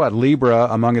 guess what? Libra,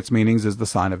 among its meanings, is the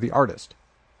sign of the artist.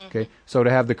 Okay. So to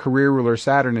have the career ruler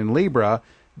Saturn in Libra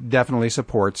definitely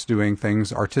supports doing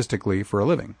things artistically for a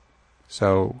living.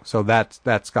 So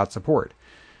that's got support.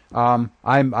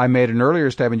 I made an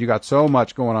earlier statement. You got so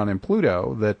much going on in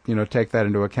Pluto that, take that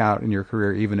into account in your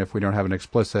career, even if we don't have an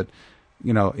explicit,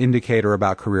 indicator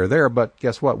about career there. But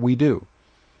guess what? We do.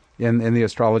 In the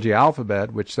astrology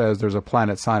alphabet, which says there's a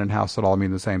planet, sign, and house that all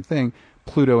mean the same thing,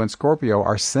 Pluto and Scorpio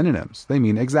are synonyms. They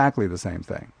mean exactly the same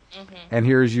thing. Mm-hmm. And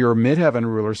here's your midheaven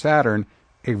ruler, Saturn,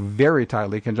 a very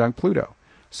tightly conjunct Pluto.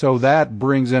 So that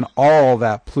brings in all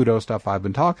that Pluto stuff I've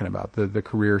been talking about. The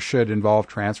career should involve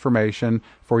transformation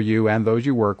for you and those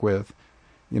you work with,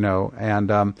 and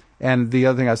the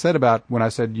other thing I said about when I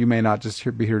said you may not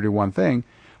just be here to do one thing,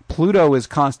 Pluto is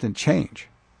constant change.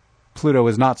 Pluto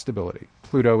is not stability.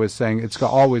 Pluto is saying it's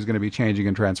always going to be changing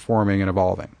and transforming and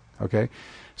evolving. Okay?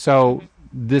 So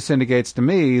this indicates to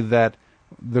me that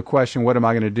the question, what am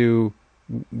I going to do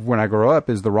when I grow up,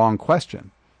 is the wrong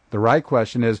question. The right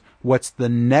question is, what's the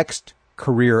next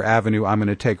career avenue I'm going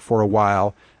to take for a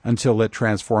while until it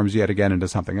transforms yet again into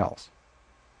something else?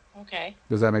 Okay.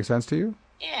 Does that make sense to you?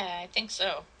 Yeah, I think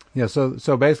so. Yeah,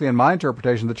 so basically in my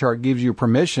interpretation, the chart gives you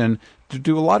permission to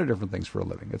do a lot of different things for a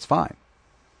living. It's fine.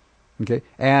 Okay?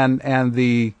 And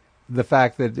the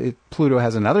fact that Pluto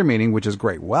has another meaning, which is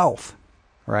great wealth,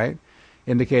 right,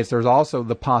 indicates there's also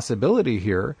the possibility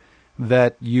here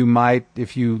that you might,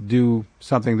 if you do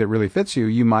something that really fits you,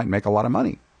 you might make a lot of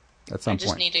money at some point. I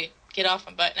just need to get off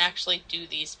my butt and actually do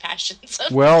these passions.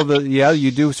 Well,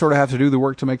 you do sort of have to do the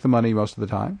work to make the money most of the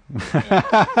time.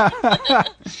 Yeah.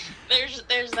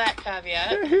 there's that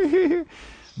caveat.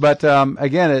 But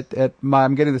again,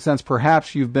 I'm getting the sense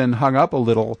perhaps you've been hung up a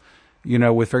little,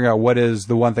 with figuring out what is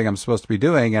the one thing I'm supposed to be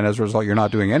doing, and as a result, you're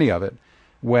not doing any of it.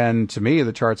 When, to me,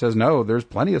 the chart says, no, there's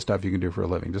plenty of stuff you can do for a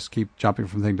living. Just keep jumping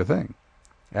from thing to thing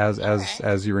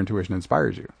as your intuition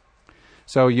inspires you.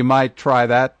 So you might try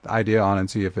that idea on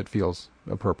and see if it feels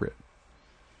appropriate.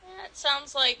 Yeah, it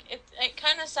sounds like, it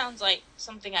kind of sounds like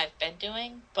something I've been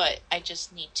doing, but I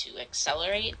just need to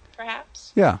accelerate,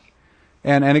 perhaps. Yeah.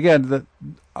 And again, the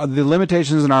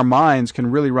limitations in our minds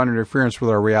can really run interference with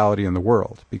our reality in the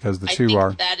world, because the two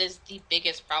are... that is the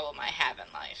biggest problem I have in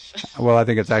life. Well, I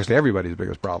think it's actually everybody's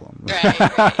biggest problem.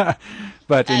 Right.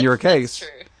 But in your case,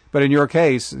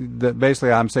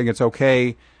 basically I'm saying it's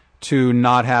okay to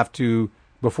not have to,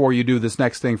 before you do this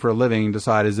next thing for a living,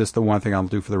 decide, is this the one thing I'll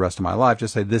do for the rest of my life?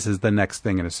 Just say, this is the next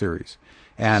thing in a series.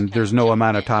 And there's no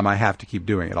amount of time I have to keep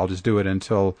doing it. I'll just do it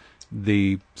until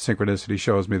the synchronicity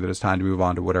shows me that it's time to move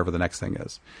on to whatever the next thing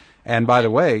is. And by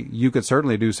the way, you could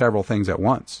certainly do several things at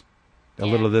once. A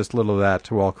little of this, little of that,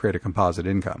 to all create a composite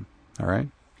income. All right?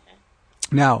 Okay.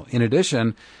 Now, in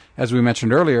addition, as we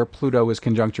mentioned earlier, Pluto is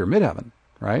conjunct your midheaven,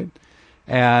 right?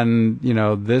 And,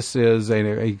 this is an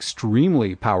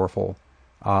extremely powerful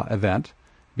event,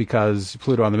 because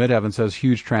Pluto on the midheaven says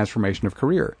huge transformation of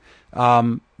career.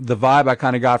 The vibe I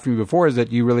kind of got from you before is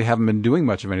that you really haven't been doing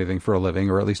much of anything for a living,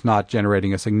 or at least not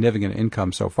generating a significant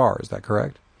income so far. Is that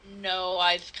correct? No,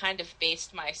 I've kind of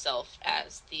based myself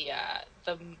as the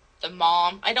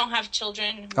mom. I don't have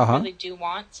children who really do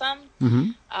want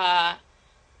some,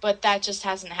 but that just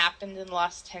hasn't happened in the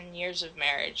last 10 years of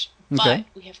marriage. Okay.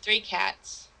 But we have 3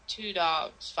 cats, 2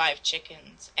 dogs, 5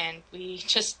 chickens, and we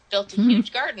just built a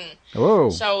huge garden. Oh.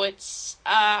 So it's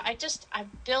I'm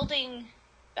building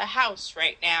the house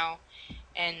right now,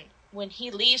 and when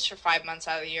he leaves for 5 months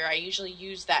out of the year, I usually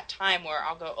use that time where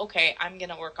I'll go, okay, I'm going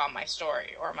to work on my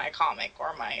story or my comic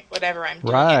or my whatever I'm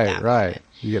doing at that moment.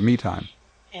 You get me time.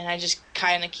 And I just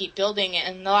kind of keep building it.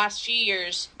 And the last few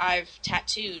years, I've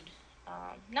tattooed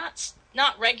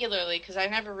Not regularly, because I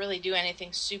never really do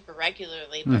anything super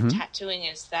regularly, but tattooing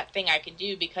is that thing I can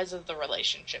do because of the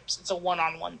relationships. It's a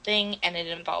one-on-one thing, and it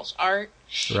involves art.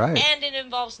 Right. And it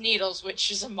involves needles,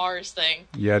 which is a Mars thing.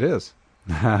 Yeah, it is.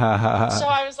 So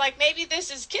I was like, maybe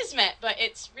this is kismet, but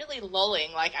it's really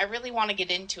lulling. Like, I really want to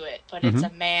get into it, but it's a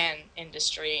man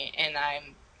industry, and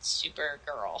I'm super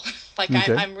girl. Like,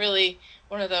 Okay. I'm really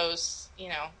one of those,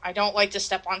 I don't like to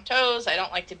step on toes. I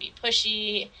don't like to be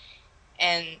pushy.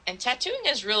 And tattooing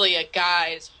is really a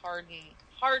guy's,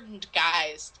 hardened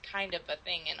guy's kind of a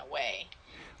thing in a way.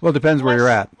 Well, it depends where you're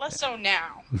at. Less so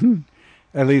now.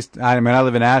 At least, I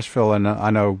live in Asheville, and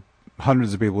I know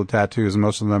hundreds of people with tattoos, and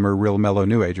most of them are real mellow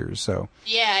New Agers. So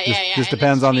yeah. Just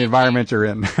depends on the environment you're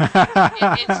in.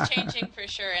 It's changing for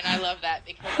sure, and I love that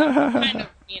because I'm kind of,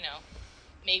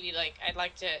 maybe like I'd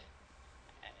like to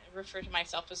refer to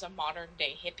myself as a modern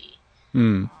day hippie.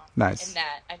 Nice. In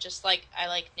that I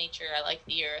like nature, I like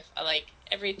the earth, I like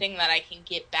everything that I can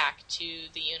get back to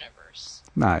the universe.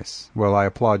 Nice. Well, I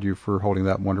applaud you for holding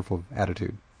that wonderful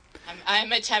attitude.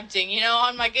 I'm attempting.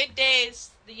 On my good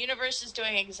days, the universe is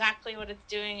doing exactly what it's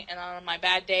doing, and on my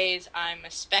bad days, I'm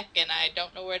a speck and I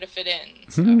don't know where to fit in.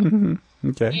 So,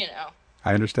 okay.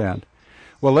 I understand.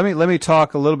 Well, let me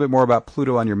talk a little bit more about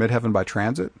Pluto on your midheaven by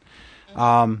transit.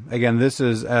 Again, this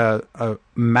is a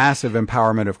massive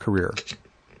empowerment of career.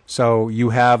 So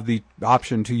you have the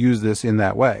option to use this in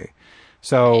that way.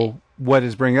 So what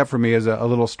is bringing up for me is a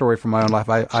little story from my own life.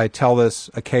 I tell this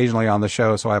occasionally on the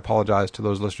show, so I apologize to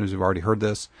those listeners who've already heard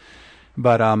this.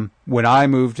 But when I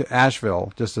moved to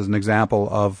Asheville, just as an example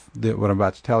of what I'm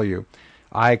about to tell you,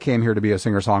 I came here to be a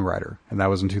singer-songwriter, and that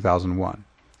was in 2001.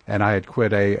 And I had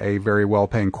quit a very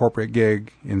well-paying corporate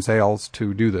gig in sales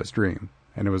to do this dream.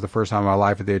 And it was the first time in my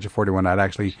life at the age of 41 I'd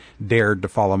actually dared to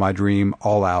follow my dream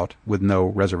all out with no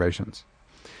reservations.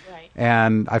 Right.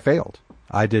 And I failed.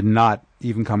 I did not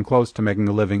even come close to making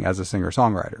a living as a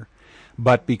singer-songwriter.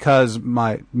 But because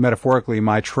metaphorically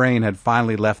my train had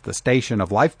finally left the station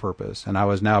of life purpose and I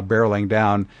was now barreling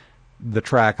down the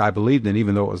track I believed in,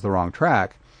 even though it was the wrong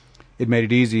track, it made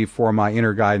it easy for my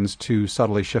inner guidance to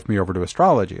subtly shift me over to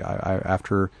astrology.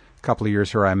 After a couple of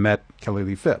years here, I met Kelly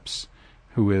Lee Phipps,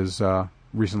 who is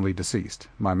recently deceased,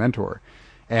 my mentor.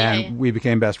 And we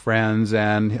became best friends,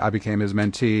 and I became his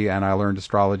mentee, and I learned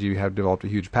astrology, have developed a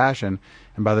huge passion.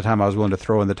 And by the time I was willing to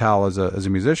throw in the towel as a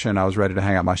musician, I was ready to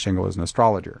hang out my shingle as an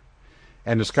astrologer.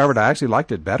 And discovered I actually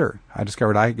liked it better. I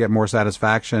discovered I could get more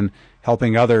satisfaction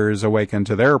helping others awaken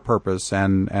to their purpose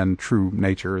and true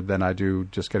nature than I do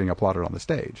just getting applauded on the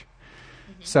stage.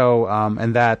 So,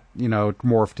 and that,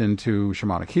 morphed into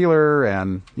shamanic healer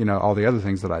and, all the other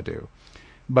things that I do.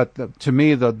 But to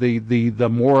me, the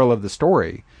moral of the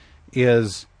story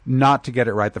is not to get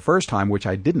it right the first time, which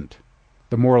I didn't.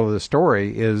 The moral of the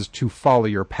story is to follow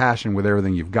your passion with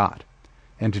everything you've got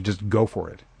and to just go for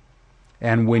it.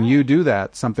 And when you do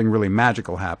that, something really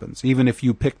magical happens. Even if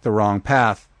you pick the wrong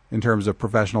path in terms of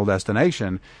professional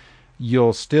destination,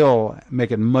 you'll still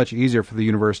make it much easier for the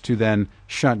universe to then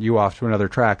shunt you off to another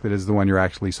track that is the one you're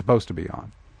actually supposed to be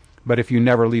on. But if you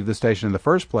never leave the station in the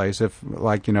first place, if,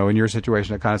 like, in your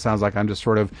situation, it kind of sounds like I'm just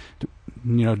sort of,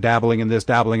 dabbling in this,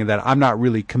 dabbling in that. I'm not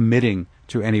really committing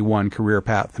to any one career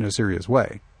path in a serious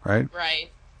way, right?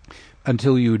 Right.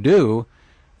 Until you do,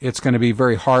 it's going to be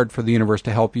very hard for the universe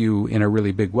to help you in a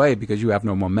really big way because you have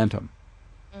no momentum.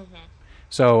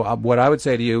 So what I would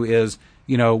say to you is,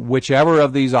 whichever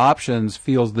of these options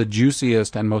feels the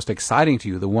juiciest and most exciting to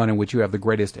you, the one in which you have the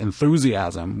greatest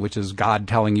enthusiasm, which is God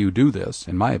telling you do this,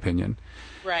 in my opinion,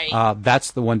 right?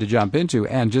 That's the one to jump into,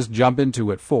 and just jump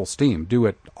into it full steam. Do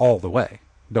it all the way.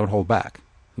 Don't hold back.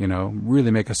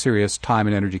 Really make a serious time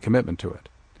and energy commitment to it.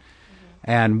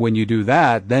 And when you do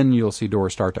that, then you'll see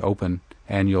doors start to open,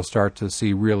 and you'll start to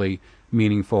see really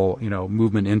meaningful,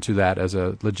 movement into that as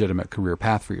a legitimate career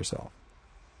path for yourself.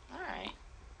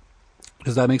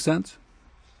 Does that make sense?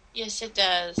 Yes, it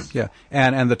does. Yeah,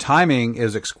 and the timing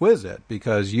is exquisite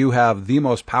because you have the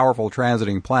most powerful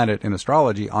transiting planet in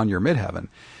astrology on your midheaven,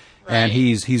 and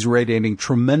he's radiating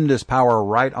tremendous power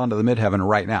right onto the midheaven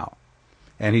right now,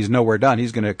 and he's nowhere done.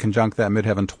 He's going to conjunct that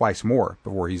midheaven twice more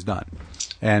before he's done,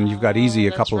 and you've got easy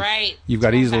a couple. Right. You've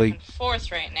got easily back and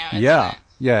forth right now. Yeah.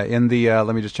 In the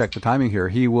let me just check the timing here.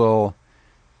 He will,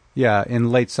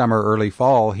 in late summer, early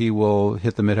fall, he will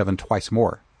hit the midheaven twice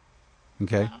more.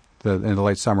 Okay, in the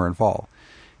late summer and fall.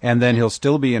 And then he'll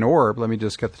still be in orb. Let me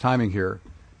just get the timing here.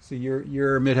 See,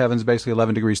 your midheaven's basically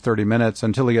 11 degrees 30 minutes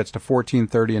until he gets to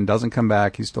 14:30 and doesn't come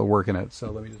back. He's still working it.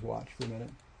 So let me just watch for a minute.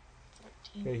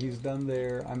 Okay, he's done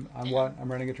there. I'm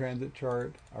running a transit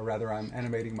chart, or rather I'm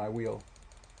animating my wheel.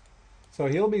 So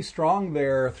he'll be strong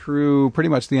there through pretty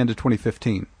much the end of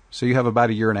 2015. So you have about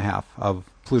a year and a half of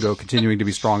Pluto continuing to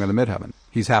be strong in the midheaven.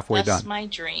 He's halfway done. That's my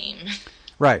dream.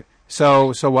 Right.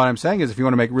 So what I'm saying is, if you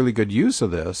want to make really good use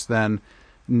of this, then,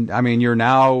 I mean, you're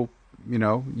now,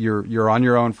 you're on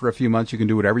your own for a few months. You can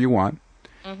do whatever you want.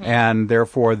 Mm-hmm. And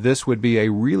therefore, this would be a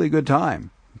really good time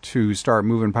to start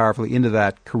moving powerfully into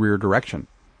that career direction.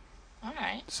 All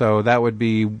right. So that would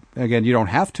be, again, you don't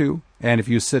have to. And if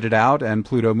you sit it out and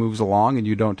Pluto moves along and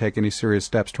you don't take any serious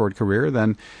steps toward career,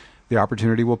 then the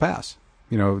opportunity will pass.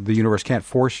 The universe can't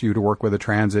force you to work with a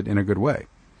transit in a good way.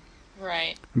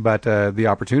 Right. But the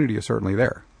opportunity is certainly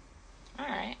there. All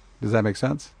right. Does that make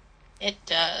sense? It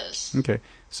does. Okay.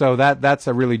 So that's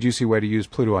a really juicy way to use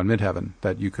Pluto on midheaven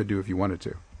that you could do if you wanted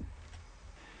to.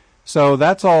 So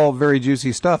that's all very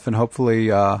juicy stuff, and hopefully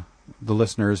the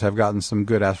listeners have gotten some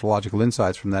good astrological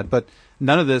insights from that. But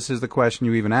none of this is the question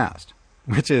you even asked,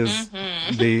 which is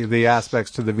the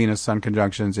aspects to the Venus-Sun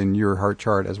conjunctions in your heart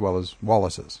chart as well as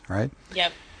Wallace's, right?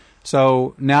 Yep.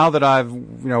 So now that I've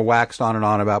waxed on and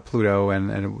on about Pluto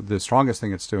and the strongest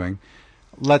thing it's doing,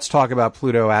 let's talk about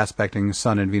Pluto aspecting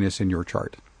Sun and Venus in your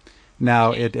chart.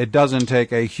 Now, it doesn't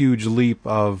take a huge leap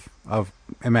of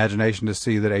imagination to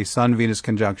see that a Sun-Venus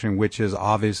conjunction, which is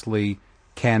obviously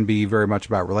can be very much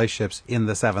about relationships in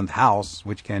the 7th house,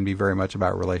 which can be very much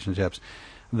about relationships,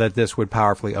 that this would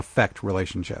powerfully affect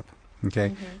relationship. Okay?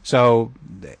 Mm-hmm. So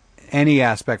any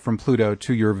aspect from Pluto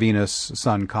to your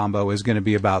Venus-Sun combo is going to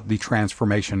be about the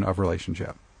transformation of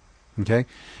relationship. Okay?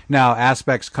 Now,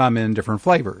 aspects come in different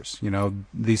flavors.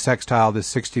 The sextile,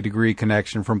 this 60-degree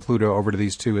connection from Pluto over to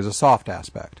these two is a soft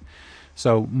aspect.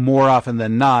 So more often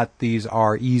than not, these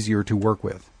are easier to work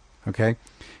with. Okay?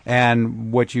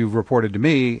 And what you've reported to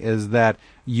me is that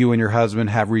you and your husband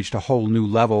have reached a whole new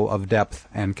level of depth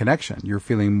and connection. You're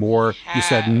feeling more, you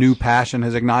said new passion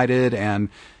has ignited, and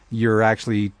you're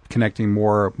actually connecting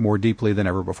more deeply than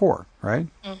ever before, right?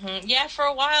 Mm-hmm. Yeah, for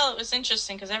a while it was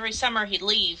interesting because every summer he'd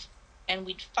leave and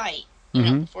we'd fight,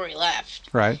 before he left.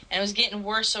 Right. And it was getting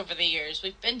worse over the years.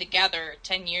 We've been together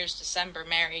 10 years December,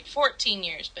 married 14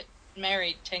 years, but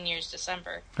married 10 years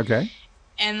December. Okay.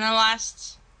 And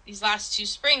these last 2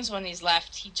 springs when he's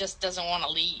left, he just doesn't want to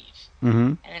leave.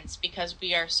 Mm-hmm. And it's because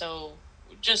we are so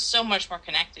much more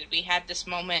connected. We had this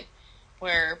moment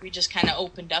where we just kind of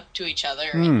opened up to each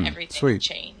other and everything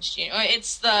changed.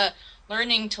 It's the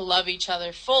learning to love each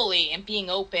other fully and being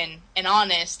open and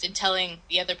honest and telling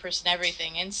the other person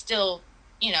everything and still,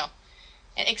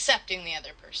 and accepting the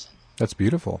other person. That's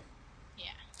beautiful.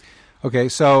 Yeah. Okay,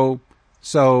 so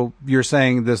you're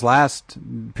saying this last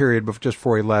period just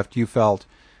before he left, you felt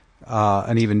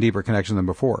an even deeper connection than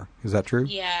before. Is that true?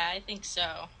 Yeah, I think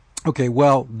so. Okay,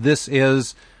 well, this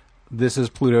is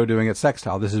Pluto doing its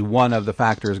sextile. This is one of the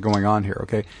factors going on here,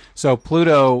 okay? So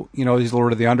Pluto, he's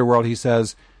Lord of the Underworld. He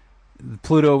says,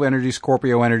 Pluto energy,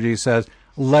 Scorpio energy says,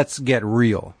 let's get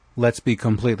real. Let's be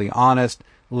completely honest.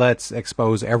 Let's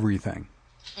expose everything.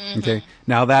 Mm-hmm. Okay?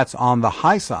 Now that's on the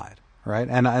high side, right?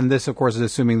 And this, of course, is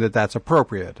assuming that that's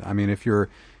appropriate. I mean, if you're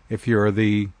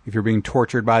being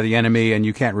tortured by the enemy and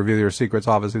you can't reveal your secrets,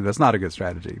 obviously that's not a good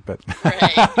strategy. But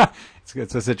right.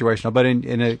 it's a situational. But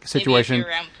in a situation, maybe if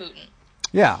you're around Putin.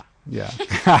 Yeah.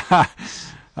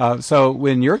 So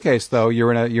in your case, though,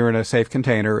 you're in a safe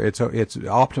container. It's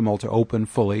optimal to open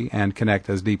fully and connect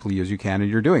as deeply as you can,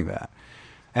 and you're doing that.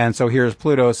 And so here's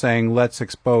Pluto saying, let's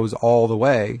expose all the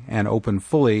way and open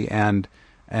fully, and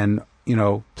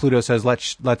Pluto says,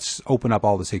 let's open up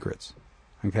all the secrets.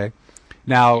 Okay.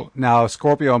 Now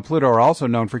Scorpio and Pluto are also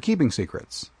known for keeping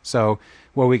secrets. So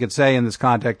what we could say in this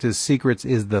context is secrets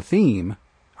is the theme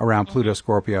around Pluto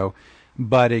Scorpio,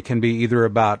 but it can be either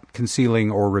about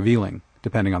concealing or revealing,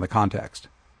 depending on the context.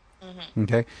 Mm-hmm.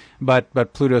 Okay,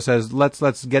 but Pluto says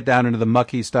let's get down into the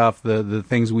mucky stuff, the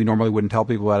things we normally wouldn't tell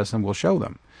people about us, and we'll show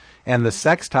them. And the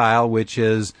sextile, which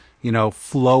is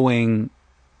flowing,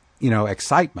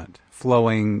 excitement,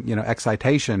 flowing,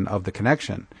 excitation of the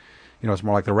connection. It's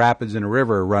more like the rapids in a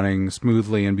river running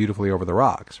smoothly and beautifully over the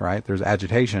rocks, right? There's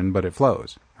agitation, but it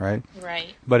flows, right?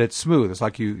 Right. But it's smooth. It's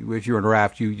like if you're in a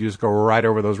raft, you just go right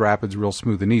over those rapids real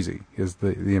smooth and easy is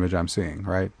the image I'm seeing,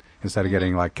 right? Instead of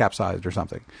getting like capsized or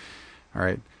something. All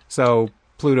right. So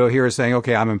Pluto here is saying,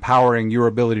 okay, I'm empowering your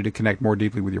ability to connect more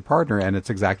deeply with your partner, and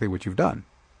it's exactly what you've done,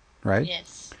 right?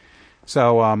 Yes.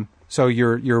 So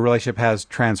your relationship has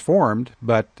transformed,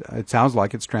 but it sounds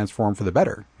like it's transformed for the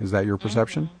better. Is that your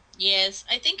perception? Mm-hmm. Yes,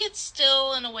 I think it's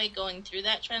still, in a way, going through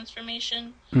that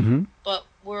transformation, but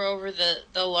we're over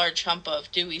the large hump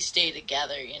of do we stay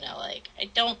together, I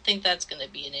don't think that's going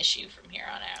to be an issue from here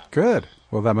on out. Good.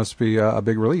 Well, that must be a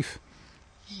big relief.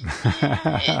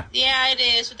 Yeah, it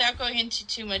is. Without going into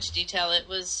too much detail, it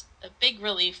was a big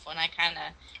relief when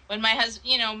my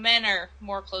husband, men are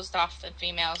more closed off than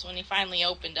females. When he finally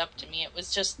opened up to me, it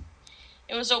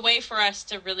was a way for us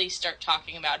to really start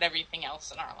talking about everything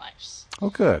else in our lives. Oh,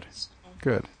 good.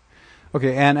 Good.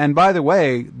 Okay, and by the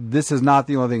way, this is not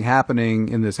the only thing happening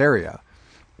in this area.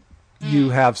 You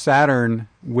have Saturn,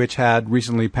 which had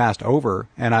recently passed over,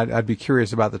 and I'd be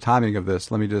curious about the timing of this.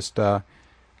 Let me just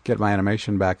get my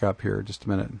animation back up here just a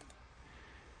minute.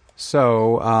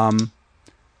 So, I'm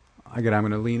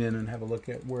going to lean in and have a look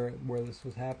at where this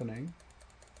was happening.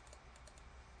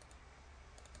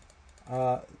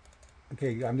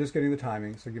 Okay, I'm just getting the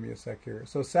timing, so give me a sec here.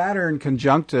 So Saturn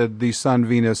conjuncted the Sun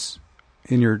Venus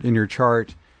in your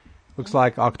chart. Looks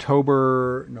like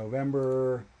October,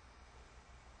 November,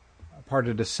 part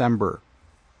of December.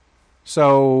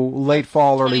 So late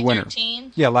fall, early winter.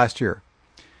 Yeah, last year.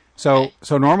 So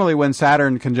normally when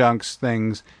Saturn conjuncts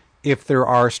things, if there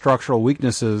are structural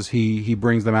weaknesses, he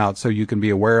brings them out so you can be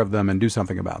aware of them and do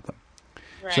something about them.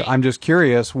 Right. So I'm just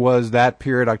curious, was that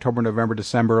period, October, November,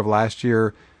 December of last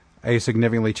year, a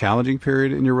significantly challenging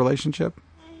period in your relationship?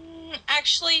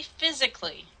 Actually,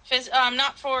 physically.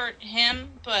 Not for him,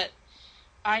 but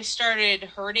I started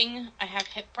hurting. I have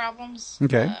hip problems.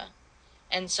 Okay.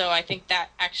 And so I think that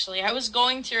actually, I was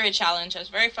going through a challenge. I was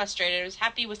very frustrated. I was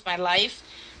happy with my life,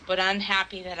 but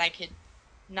unhappy that I could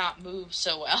not move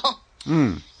so well.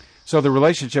 So the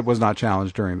relationship was not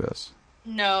challenged during this?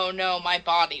 No, my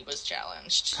body was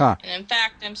challenged. Huh. And in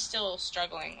fact, I'm still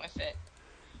struggling with it.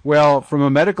 Well, from a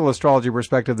medical astrology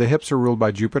perspective, the hips are ruled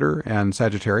by Jupiter and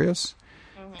Sagittarius.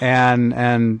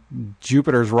 And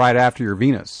Jupiter's right after your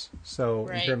Venus. So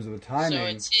in terms of the timing... So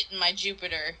it's hitting my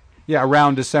Jupiter. Yeah,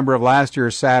 around December of last year,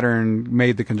 Saturn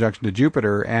made the conjunction to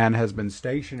Jupiter and has been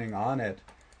stationing on it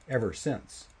ever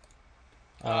since.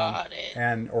 Got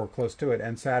it. Or close to it.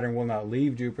 And Saturn will not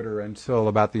leave Jupiter until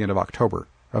about the end of October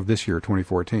of this year,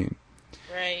 2014.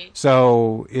 Right.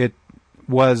 So it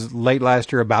was late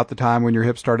last year, about the time when your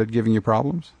hip started giving you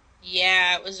problems?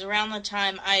 Yeah, it was around the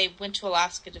time I went to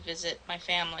Alaska to visit my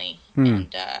family.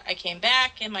 And I came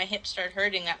back and my hip started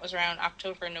hurting. That was around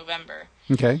October, November.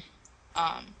 Okay.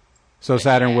 So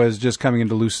Saturn was just coming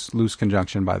into loose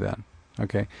conjunction by then.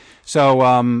 Okay. So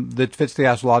that fits the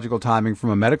astrological timing from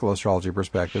a medical astrology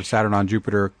perspective. Saturn on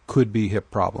Jupiter could be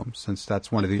hip problems, since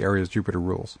that's one of the areas Jupiter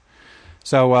rules.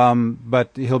 So,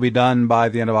 but he'll be done by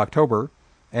the end of October.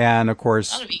 And, of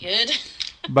course... That'll be good.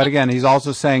 But again, he's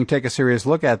also saying take a serious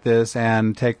look at this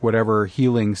and take whatever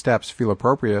healing steps feel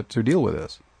appropriate to deal with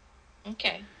this.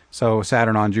 Okay. So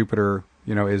Saturn on Jupiter,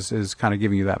 is kind of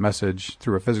giving you that message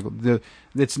through a physical...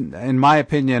 It's, in my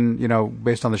opinion,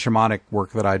 based on the shamanic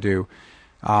work that I do,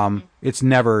 it's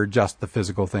never just the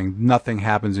physical thing. Nothing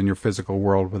happens in your physical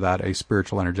world without a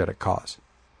spiritual, energetic cause.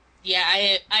 Yeah,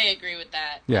 I agree with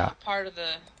that. Yeah. Part of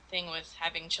the thing with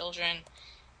having children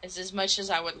is, as much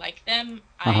as I would like them,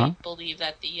 I believe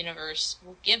that the universe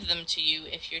will give them to you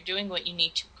if you're doing what you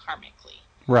need to karmically.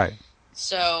 Right.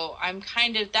 So I'm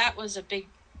that was a big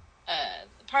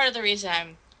part of the reason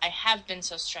I have been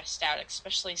so stressed out,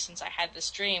 especially since I had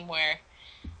this dream where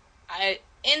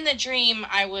in the dream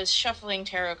I was shuffling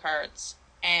tarot cards,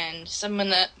 and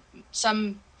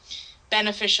some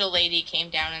beneficial lady came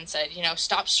down and said,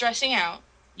 stop stressing out.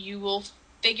 You will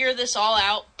figure this all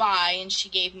out by, and she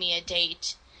gave me a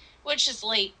date, which is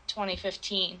late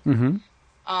 2015,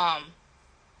 that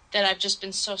I've just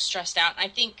been so stressed out. And I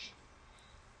think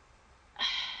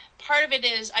part of it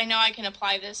is I know I can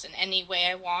apply this in any way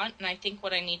I want, and I think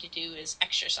what I need to do is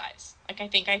exercise. I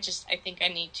think I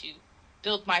need to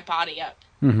build my body up.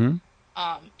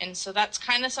 And so that's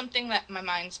kind of something that my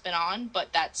mind's been on,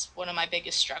 but that's one of my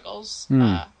biggest struggles.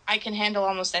 I can handle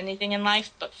almost anything in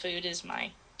life, but food is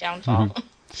my downfall.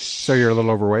 So you're a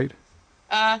little overweight?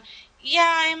 Yeah,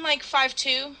 I'm like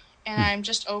 5'2", and I'm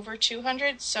just over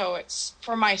 200, so it's,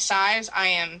 for my size, I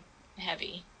am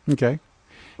heavy. Okay.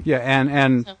 Yeah,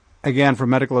 and again, for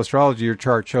medical astrology, your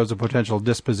chart shows a potential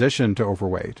disposition to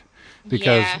overweight.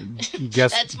 Because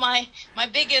that's my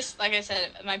biggest, like I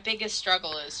said, my biggest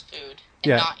struggle is food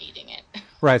and not eating it.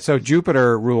 Right, so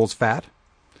Jupiter rules fat,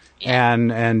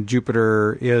 and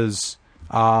Jupiter is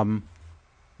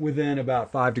within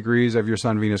about 5 degrees of your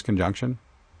Sun-Venus conjunction.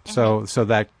 So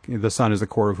that the Sun is the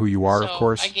core of who you are, of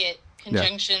course. So I get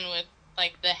conjunction with,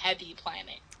 the heavy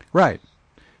planet. Right.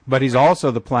 But he's also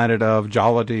the planet of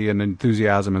jollity and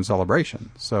enthusiasm and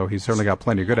celebration. So he's certainly got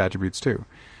plenty of good attributes, too.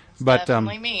 But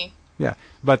definitely me. Yeah.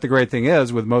 But the great thing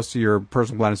is, with most of your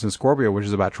personal planets in Scorpio, which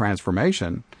is about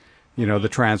transformation, the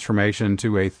transformation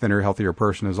to a thinner, healthier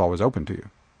person is always open to you.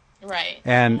 Right.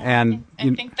 And I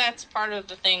think that's part of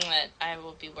the thing that I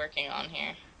will be working on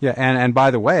here. Yeah, and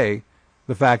by the way,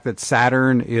 the fact that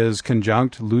Saturn is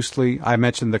conjunct loosely, I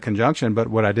mentioned the conjunction, but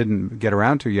what I didn't get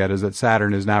around to yet is that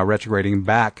Saturn is now retrograding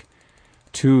back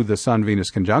to the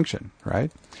Sun-Venus conjunction,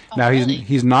 right? Oh, now, really?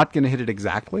 he's not going to hit it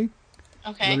exactly.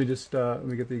 Okay. Let me just let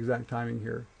me get the exact timing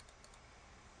here.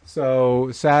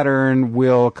 So Saturn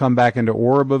will come back into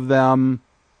orb of them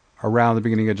around the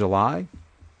beginning of July.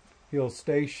 He'll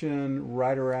station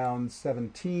right around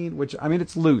 17, which, I mean,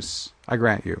 it's loose, I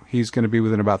grant you. He's going to be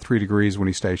within about 3 degrees when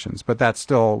he stations, but that's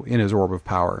still in his orb of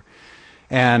power.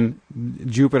 And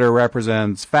Jupiter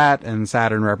represents fat, and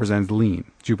Saturn represents lean.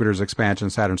 Jupiter's expansion,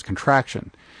 Saturn's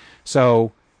contraction.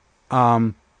 So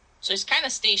he's kind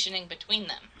of stationing between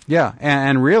them. Yeah,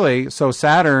 and really, so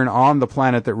Saturn on the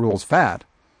planet that rules fat,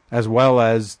 as well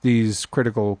as these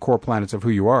critical core planets of who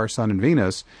you are, Sun and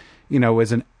Venus,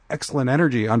 is an excellent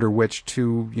energy under which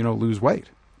to, lose weight.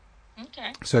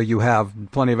 Okay. So you have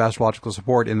plenty of astrological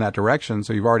support in that direction,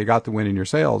 so you've already got the wind in your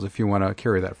sails if you want to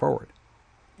carry that forward.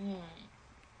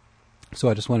 So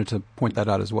I just wanted to point that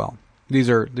out as well. These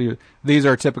are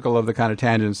typical of the kind of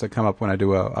tangents that come up when I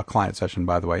do a client session,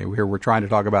 by the way. Here we're trying to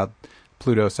talk about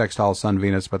Pluto, sextile, Sun,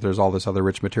 Venus, but there's all this other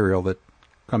rich material that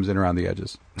comes in around the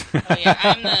edges. Oh yeah,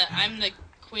 I'm the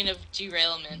queen of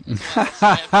derailment as well, so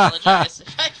I apologize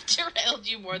if I've derailed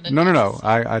you more than No.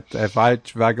 If I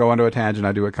go onto a tangent,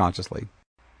 I do it consciously.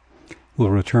 We'll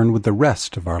return with the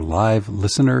rest of our live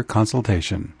listener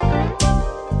consultation.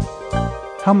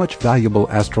 How much valuable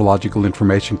astrological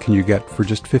information can you get for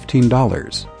just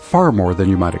 $15? Far more than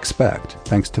you might expect,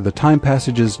 thanks to the Time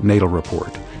Passages Natal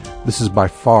Report. This is by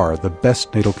far the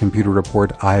best natal computer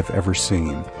report I've ever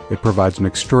seen. It provides an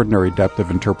extraordinary depth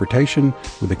of interpretation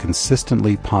with a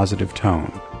consistently positive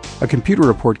tone. A computer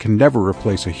report can never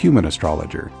replace a human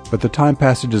astrologer, but the Time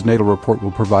Passages Natal Report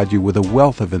will provide you with a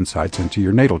wealth of insights into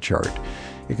your natal chart.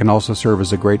 It can also serve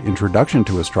as a great introduction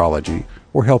to astrology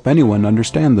or help anyone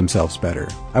understand themselves better.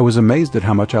 I was amazed at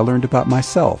how much I learned about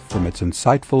myself from its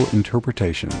insightful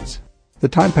interpretations. The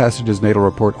Time Passages Natal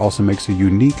Report also makes a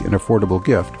unique and affordable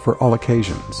gift for all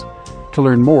occasions. To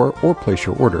learn more or place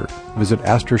your order, visit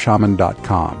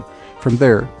astroshaman.com. From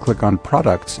there, click on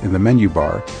Products in the menu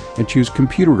bar and choose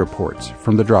Computer Reports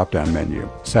from the drop-down menu.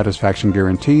 Satisfaction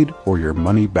guaranteed or your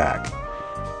money back.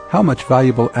 How much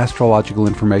valuable astrological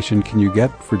information can you get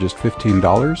for just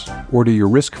 $15? Order your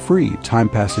risk-free Time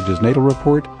Passages Natal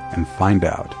Report and find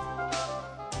out.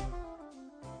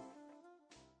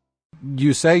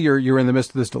 You say you're in the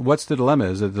midst of this. What's the dilemma?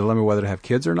 Is it the dilemma whether to have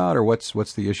kids or not, or what's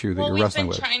the issue that you're wrestling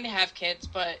with? We've been trying to have kids,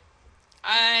 but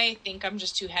I think I'm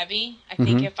just too heavy. I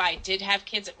think if I did have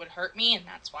kids, it would hurt me, and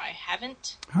that's why I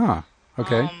haven't. Huh.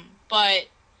 Okay. But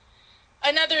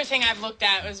another thing I've looked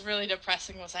at was really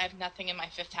depressing was I have nothing in my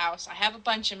 5th house. I have a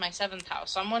bunch in my 7th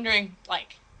house. So I'm wondering,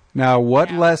 Now,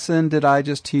 what lesson did I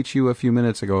just teach you a few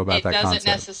minutes ago about that concept? It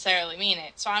doesn't necessarily mean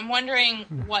it. So I'm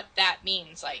wondering what that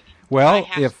means. Well, I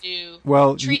have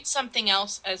to treat something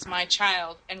else as my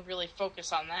child and really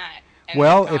focus on that. And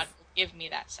God will give me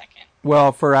that second.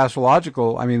 Well, for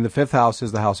astrological, I mean, the 5th house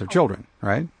is the house of children,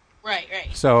 right? Right.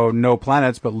 So no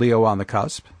planets, but Leo on the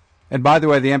cusp. And by the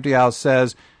way, the empty house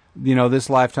says, this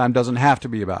lifetime doesn't have to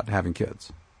be about having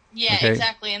kids. Yeah, okay?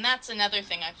 Exactly. And that's another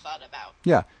thing I've thought about.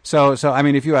 Yeah. So I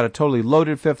mean, if you had a totally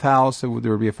loaded 5th house, there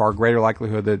would be a far greater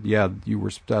likelihood that, you were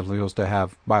definitely supposed to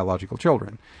have biological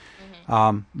children.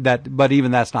 But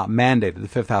even that's not mandated.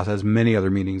 The 5th house has many other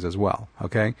meanings as well.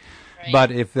 Okay. Right.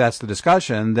 But if that's the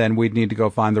discussion, then we'd need to go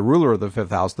find the ruler of the 5th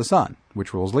house, the sun,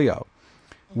 which rules Leo,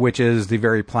 which is the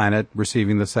very planet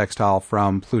receiving the sextile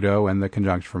from Pluto and the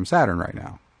conjunction from Saturn right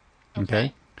now.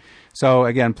 Okay. So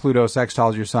again, Pluto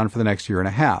sextiles your sun for the next year and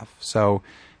a half. So,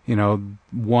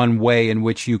 one way in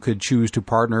which you could choose to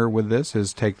partner with this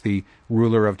is take the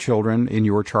ruler of children in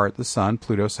your chart, the sun,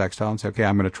 Pluto sextile, and say, okay,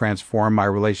 I'm going to transform my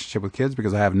relationship with kids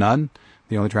because I have none.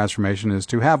 The only transformation is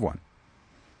to have one.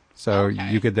 So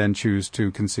you could then choose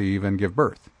to conceive and give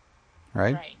birth,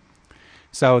 right?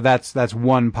 So that's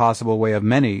one possible way of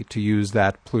many to use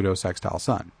that Pluto sextile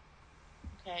sun.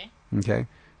 Okay.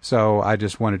 So I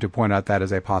just wanted to point out that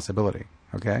as a possibility.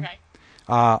 Okay.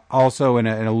 Also, in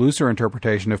a looser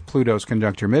interpretation, if Pluto's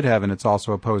conjunct your midheaven, it's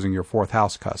also opposing your 4th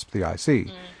house cusp, the IC,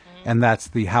 and that's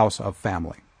the house of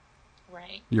family.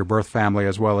 Right. Your birth family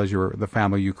as well as the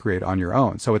family you create on your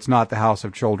own. So it's not the house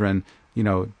of children,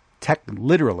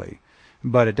 literally,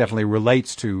 but it definitely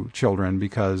relates to children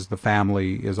because the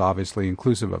family is obviously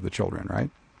inclusive of the children,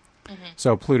 right?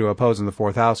 So Pluto opposing the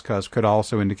 4th house cusp could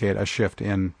also indicate a shift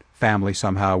in family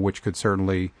somehow, which could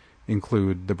certainly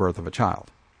include the birth of a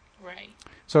child. Right.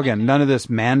 So again, none of this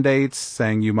mandates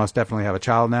saying you must definitely have a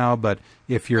child now, but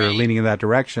if you're leaning in that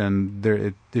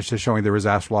direction, it's just showing there is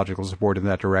astrological support in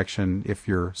that direction if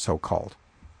you're so called.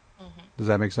 Mm-hmm. Does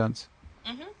that make sense?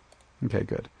 Mm-hmm. Okay,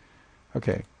 good.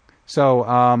 Okay. So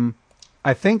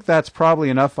I think that's probably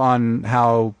enough on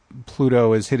how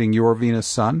Pluto is hitting your Venus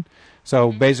Sun.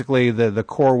 So basically the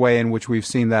core way in which we've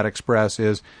seen that express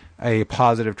is a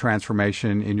positive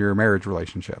transformation in your marriage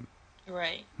relationship.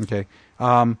 Right. Okay.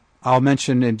 I'll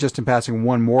mention in passing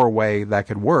one more way that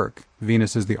could work.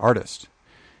 Venus is the artist,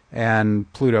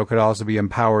 and Pluto could also be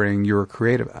empowering your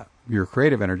creative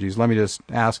energies. Let me just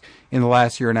ask, in the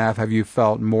last year and a half, have you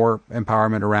felt more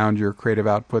empowerment around your creative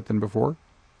output than before?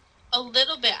 A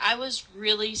little bit. I was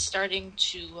really starting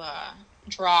to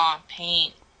draw,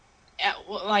 paint,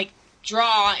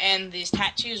 draw, and these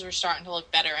tattoos were starting to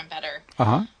look better and better.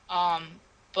 Uh-huh.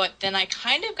 But then I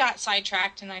kind of got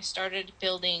sidetracked, and I started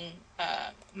building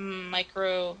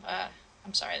they're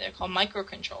called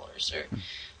microcontrollers, or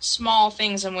small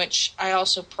things in which I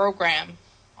also program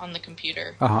on the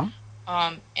computer. Uh-huh.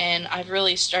 And I've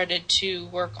really started to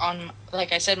work on,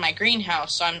 like I said, my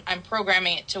greenhouse. So I'm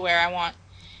programming it to where I want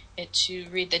it to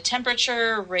read the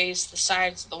temperature, raise the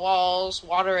sides of the walls,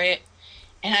 water it.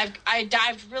 And I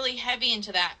dived really heavy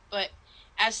into that, but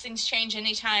as things change,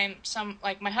 anytime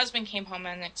my husband came home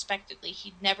unexpectedly,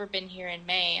 he'd never been here in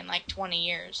May in 20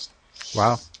 years.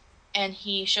 Wow. And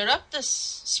he showed up this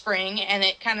spring, and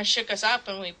it kind of shook us up,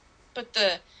 and we put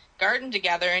the garden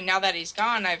together, and now that he's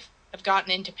gone, I've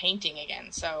gotten into painting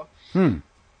again. So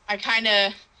I kind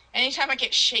of, anytime I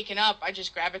get shaken up, I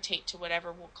just gravitate to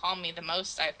whatever will calm me the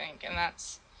most, I think, and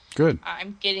that's good.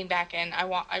 I'm getting back in.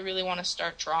 I really want to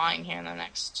start drawing here in the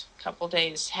next couple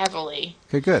days heavily.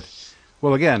 Okay, good.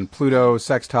 Well, again, Pluto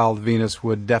sextile Venus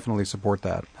would definitely support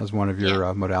that as one of your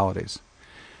modalities.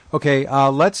 Okay,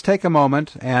 let's take a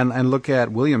moment and look at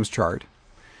William's chart.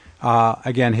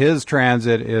 Again, his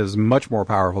transit is much more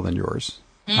powerful than yours.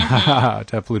 Mm-hmm.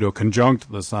 To have Pluto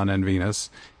conjunct the Sun and Venus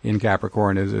in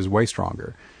Capricorn is way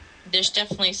stronger. There's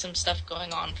definitely some stuff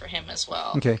going on for him as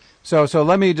well. Okay, so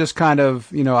let me just kind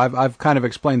of, I've kind of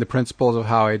explained the principles of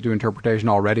how I do interpretation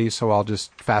already, so I'll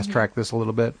just fast track this a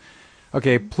little bit.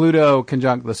 Okay, Pluto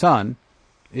conjunct the Sun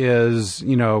is,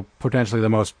 potentially the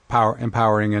most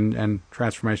empowering and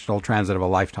transformational transit of a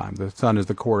lifetime. The Sun is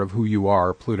the core of who you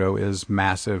are. Pluto is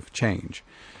massive change.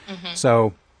 Mm-hmm.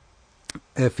 So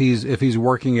if he's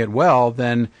working it well,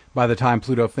 then by the time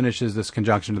Pluto finishes this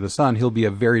conjunction to the Sun, he'll be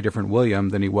a very different William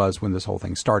than he was when this whole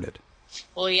thing started.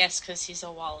 Well, yes, because he's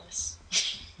a Wallace.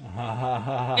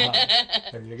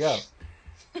 There you go.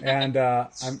 And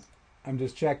I'm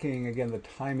just checking, again, the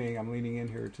timing. I'm leaning in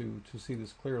here to see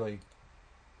this clearly.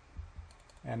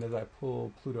 And as I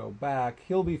pull Pluto back,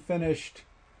 he'll be finished.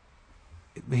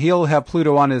 He'll have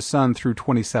Pluto on his Sun through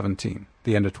 2017,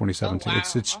 the end of 2017. Oh, wow.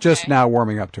 It's just now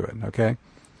warming up to it, okay?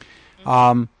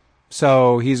 Mm-hmm.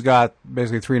 So he's got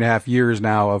basically 3.5 years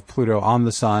now of Pluto on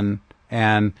the Sun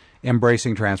and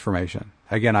embracing transformation.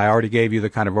 Again, I already gave you the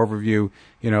kind of overview.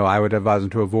 I would advise him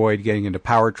to avoid getting into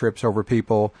power trips over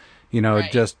people.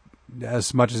 Just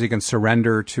as much as he can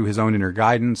surrender to his own inner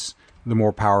guidance, the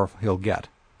more powerful he'll get.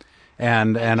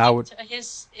 And I would.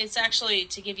 It's actually,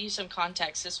 to give you some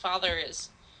context, his father is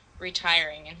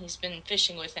retiring, and he's been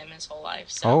fishing with him his whole life.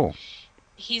 So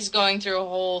he's going through a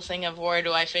whole thing of, where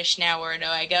do I fish now? Where do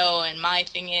I go? And my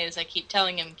thing is, I keep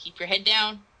telling him, keep your head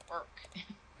down, work,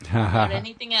 not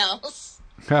anything else.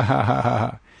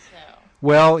 So.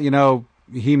 Well,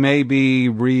 he may be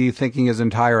rethinking his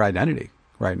entire identity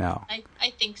right now.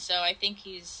 I think so. I think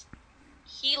he's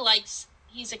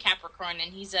a Capricorn,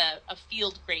 and he's a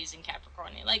field grazing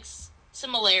Capricorn. He likes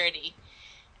similarity,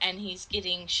 and he's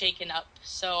getting shaken up.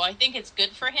 So I think it's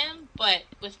good for him, but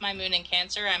with my moon in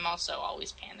Cancer, I'm also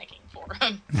always panicking for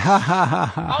him.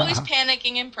 Always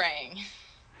panicking and praying.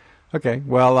 Okay.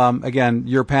 Well, again,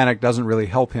 your panic doesn't really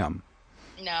help him.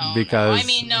 No. Because,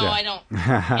 I don't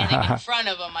panic in front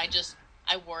of him. I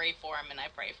worry for him, and I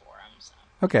pray for him. So.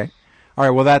 Okay. All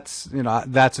right, well, that's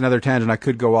another tangent I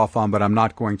could go off on, but I'm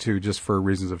not going to, just for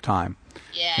reasons of time.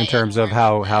 Yeah. In terms of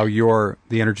how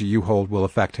the energy you hold will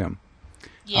affect him.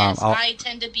 Yes, I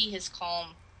tend to be his calm.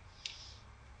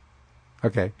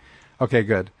 Okay,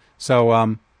 good.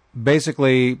 So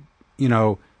basically,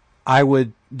 I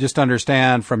would just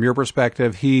understand from your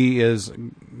perspective, he is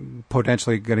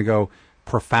potentially going to go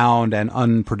profound and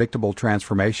unpredictable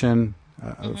transformation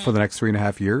for the next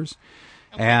 3.5 years.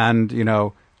 Okay.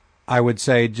 And, I would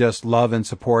say just love and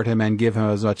support him and give him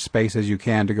as much space as you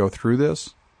can to go through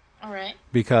this. All right.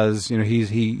 Because,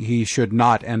 he should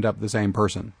not end up the same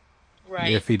person.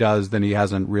 Right. If he does, then he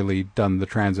hasn't really done the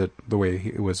transit the way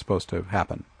it was supposed to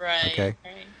happen. Right. Okay.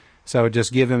 Right. So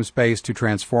just give him space to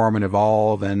transform and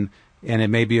evolve, and it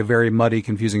may be a very muddy,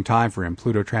 confusing time for him.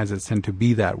 Pluto transits tend to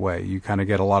be that way. You kind of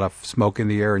get a lot of smoke in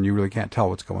the air, and you really can't tell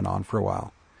what's going on for a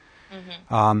while.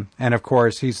 Mm-hmm. And of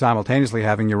course, he's simultaneously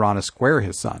having Uranus square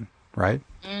his sun, right?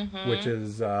 Mm-hmm. Which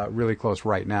is really close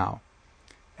right now.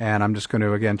 And I'm just going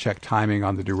to, again, check timing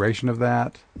on the duration of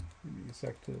that. Give me a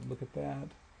sec to look at that.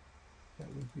 That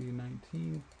would be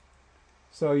 19.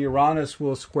 So Uranus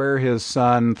will square his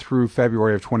sun through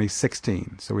February of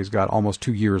 2016. So he's got almost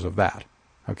 2 years of that.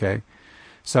 Okay?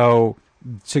 So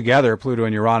together, Pluto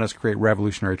and Uranus create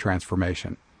revolutionary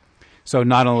transformation. So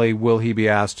not only will he be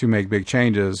asked to make big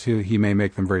changes, he may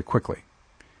make them very quickly.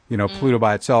 You know, Pluto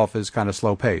by itself is kind of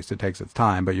slow-paced. It takes its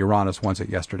time, but Uranus wants it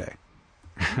yesterday.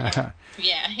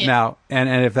 Yeah. Now,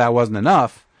 and if that wasn't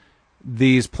enough,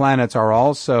 these planets are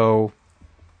also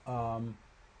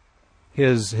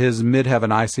his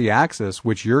midheaven IC axis,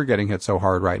 which you're getting hit so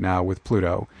hard right now with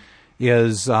Pluto,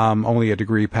 is only a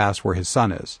degree past where his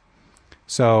sun is.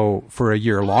 So for a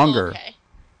year longer,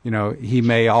 you know, he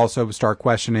may also start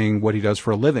questioning what he does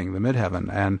for a living, the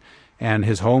midheaven, and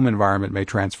his home environment may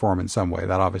transform in some way.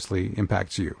 That obviously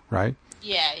impacts you, right?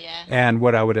 Yeah, yeah. And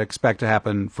what I would expect to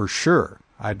happen for sure,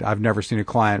 I've never seen a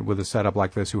client with a setup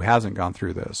like this who hasn't gone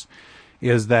through this,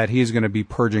 is that he's going to be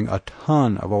purging a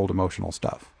ton of old emotional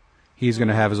stuff. He's going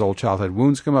to have his old childhood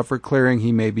wounds come up for clearing.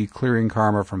 He may be clearing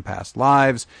karma from past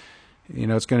lives. You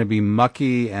know, it's going to be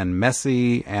mucky and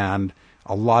messy, and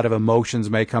a lot of emotions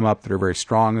may come up that are very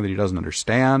strong and that he doesn't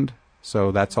understand.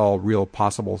 So that's all real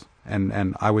possible,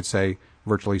 and I would say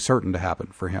virtually certain to happen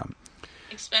for him.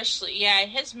 Especially, yeah,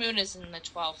 his moon is in the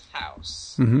 12th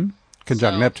house. Mm-hmm.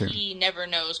 Conjunct so Neptune. He never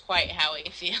knows quite how he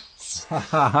feels.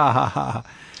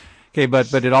 Okay,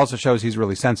 but it also shows he's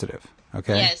really sensitive.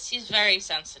 Okay. Yes, he's very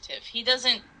sensitive. He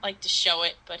doesn't like to show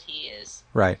it, but he is.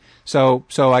 Right. So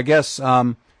I guess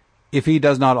if he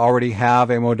does not already have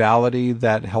a modality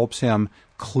that helps him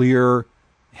clear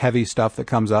heavy stuff that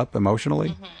comes up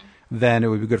emotionally, then it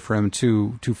would be good for him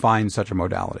to find such a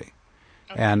modality.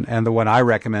 Okay. And the one I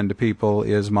recommend to people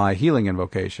is my healing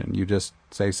invocation. You just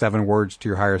say 7 words to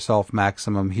your higher self: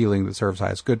 maximum healing that serves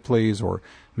highest good, please, or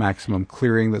maximum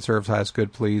clearing that serves highest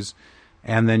good, please.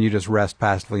 And then you just rest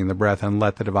passively in the breath and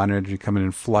let the divine energy come in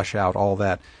and flush out all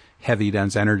that heavy,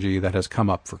 dense energy that has come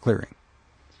up for clearing.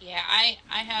 Yeah,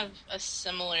 I have a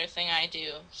similar thing I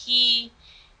do. He's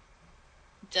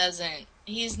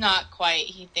not quite,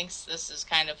 he thinks this is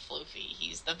kind of floofy.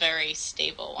 He's the very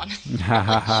stable one in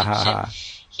the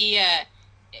relationship.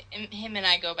 Him and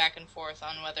I go back and forth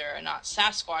on whether or not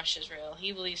Sasquatch is real.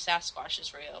 He believes Sasquatch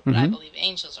is real, but I believe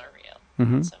angels are real.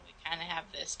 So we kind of have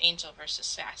this angel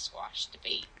versus Sasquatch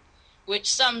debate,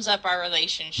 which sums up our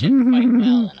relationship quite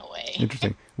well in a way.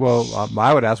 Interesting. Well,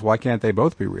 I would ask, why can't they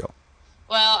both be real?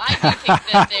 Well, I do think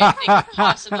that they could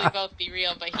possibly both be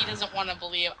real, but he doesn't want to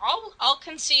believe. I'll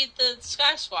concede the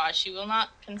Sasquatch. He will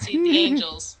not concede the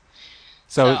angels.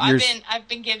 So I've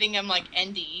been giving him like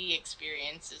NDE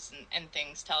experiences and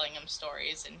things, telling him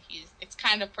stories, and it's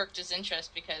kind of perked his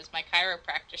interest because my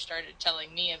chiropractor started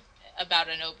telling me about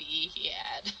an OBE he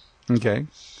had. Okay.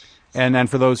 And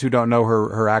for those who don't know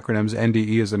her acronyms,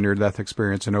 NDE is a near-death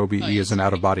experience and OBE is an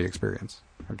out-of-body experience.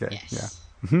 Okay. Yes.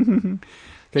 Yeah.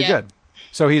 Okay, good.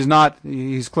 So he's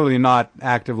clearly not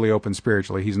actively open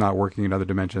spiritually. He's not working in other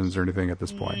dimensions or anything at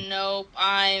this point. Nope.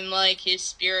 I'm like his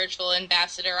spiritual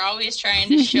ambassador, always trying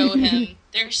to show him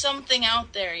there's something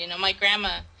out there. You know, my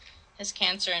grandma has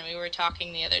cancer, and we were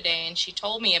talking the other day, and she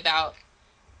told me about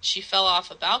she fell off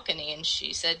a balcony, and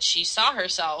she said she saw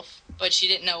herself, but she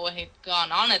didn't know what had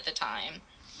gone on at the time.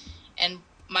 And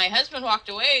my husband walked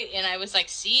away, and I was like,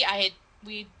 see,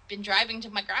 we'd been driving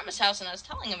to my grandma's house, and I was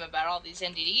telling him about all these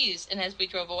NDEs, and as we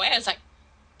drove away, I was like,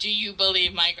 do you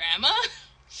believe my grandma?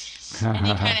 And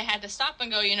he kind of had to stop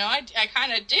and go, you know, I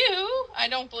kind of do. I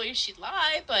don't believe she'd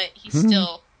lie, but he's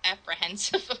still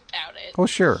apprehensive about it. Well,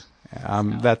 sure.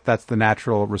 That's the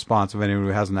natural response of anyone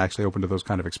who hasn't actually opened to those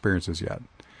kind of experiences yet.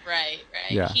 Right.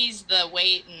 Yeah. He's the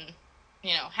wait and,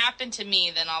 you know, happen to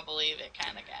me, then I'll believe it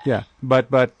kind of guy. Yeah, but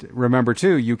remember,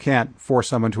 too, you can't force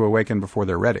someone to awaken before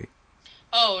they're ready.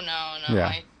 Oh, no.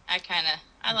 Yeah. I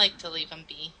like to leave him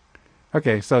be.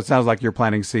 Okay, so it sounds like you're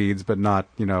planting seeds, but not,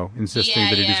 you know, insisting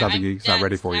that he do something he's not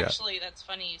ready for yet. Actually, that's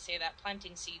funny you say that.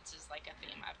 Planting seeds is like a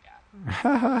theme I've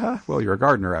got. Well, you're a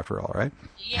gardener after all, right?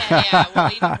 Yeah.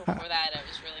 Well, even before that, I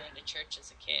was really into church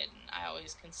as a kid, and I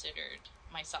always considered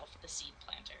myself the seed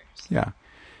planter. So.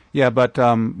 Yeah, but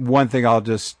one thing I'll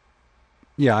just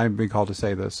Yeah, I've been called to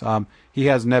say this. He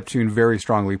has Neptune very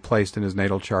strongly placed in his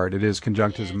natal chart. It is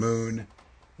conjunct his moon.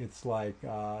 It's like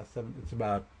it's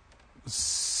about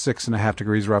 6.5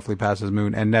 degrees roughly past his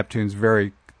moon, and Neptune's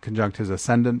very conjunct his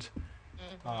ascendant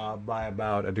by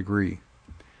about a degree.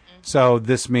 So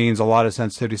this means a lot of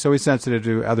sensitivity. So he's sensitive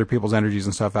to other people's energies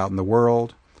and stuff out in the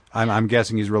world. I'm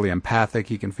guessing he's really empathic.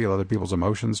 He can feel other people's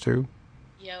emotions too.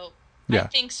 Yep. Yeah. I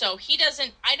think so. He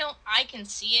doesn't. I can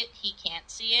see it. He can't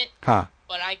see it. Huh.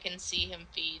 But I can see him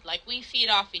feed. Like, we feed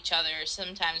off each other,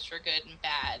 sometimes for good and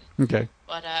bad. Okay.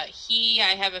 But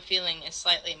I have a feeling, is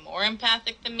slightly more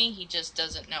empathic than me. He just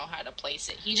doesn't know how to place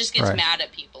it. He just gets mad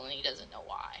at people, and he doesn't know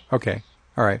why. Okay.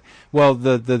 All right. Well,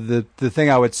 the thing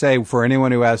I would say for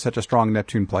anyone who has such a strong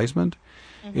Neptune placement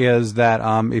is that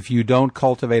if you don't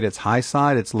cultivate its high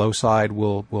side, its low side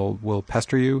will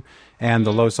pester you. And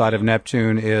the low side of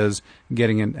Neptune is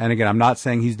getting in. And again, I'm not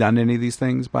saying he's done any of these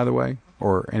things, by the way,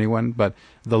 or anyone, but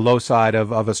the low side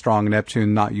of a strong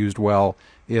Neptune not used well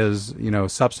is,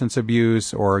 substance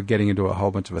abuse, or getting into a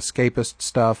whole bunch of escapist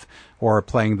stuff, or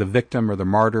playing the victim or the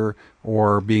martyr,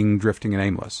 or being drifting and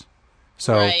aimless.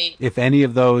 So if any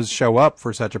of those show up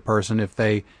for such a person, if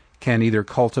they can either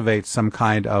cultivate some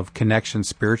kind of connection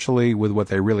spiritually with what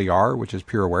they really are, which is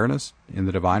pure awareness in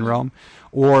the divine realm,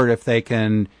 or if they're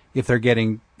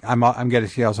getting, I'm getting,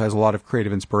 he also has a lot of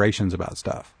creative inspirations about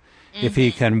stuff. If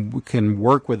he can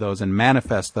work with those and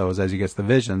manifest those as he gets the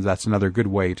visions, that's another good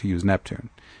way to use Neptune.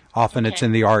 Often it's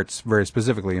in the arts very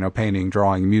specifically, painting,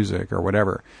 drawing, music, or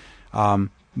whatever.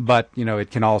 But,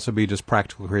 it can also be just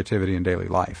practical creativity in daily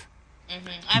life.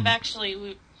 I've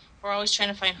actually, we're always trying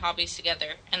to find hobbies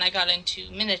together, and I got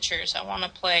into miniatures. I want to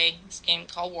play this game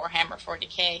called Warhammer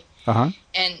 40K.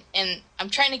 And I'm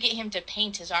trying to get him to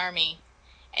paint his army.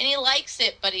 And he likes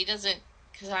it, but he doesn't,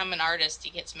 because I'm an artist, he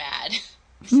gets mad.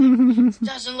 It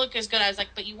doesn't look as good. I was like,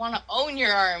 but you want to own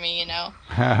your army, So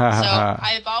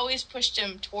I've always pushed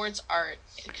him towards art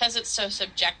because it's so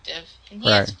subjective. And he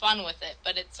has fun with it,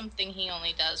 but it's something he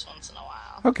only does once in a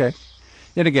while. Okay.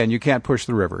 And again, you can't push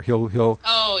the river. He'll.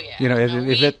 Oh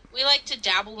yeah. We like to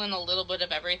dabble in a little bit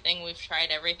of everything. We've tried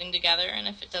everything together, and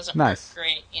if it doesn't work,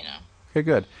 great. Okay,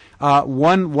 good.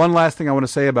 One last thing I want to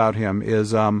say about him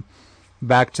is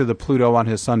back to the Pluto on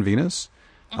his Sun Venus.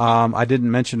 I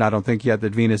didn't mention, I don't think yet,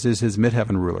 that Venus is his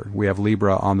midheaven ruler. We have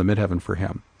Libra on the midheaven for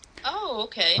him. Oh,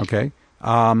 okay. Okay.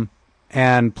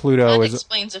 And Pluto that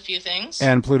explains a few things.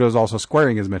 And Pluto is also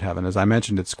squaring his midheaven. As I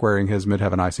mentioned, it's squaring his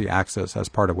midheaven IC axis as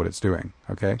part of what it's doing.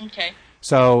 Okay? Okay.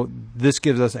 So this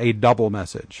gives us a double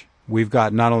message. We've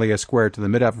got not only a square to the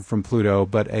midheaven from Pluto,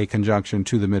 but a conjunction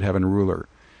to the midheaven ruler.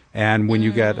 And when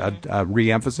you get a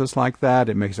re-emphasis like that,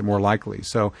 it makes it more likely.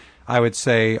 So I would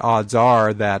say odds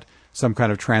are that some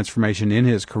kind of transformation in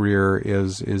his career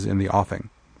is in the offing.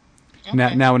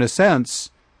 Okay. Now, in a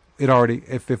sense, it already,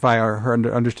 if I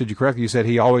understood you correctly, you said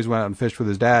he always went out and fished with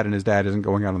his dad, and his dad isn't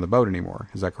going out on the boat anymore.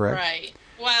 Is that correct? Right.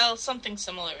 Well, something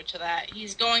similar to that.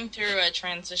 He's going through a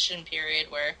transition period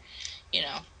where,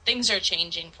 things are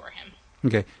changing for him.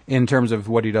 Okay. In terms of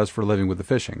what he does for a living with the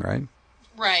fishing, right?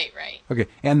 Right. Okay.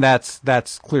 And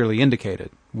that's clearly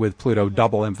indicated with Pluto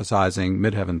double emphasizing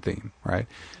midheaven theme, right?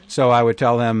 So I would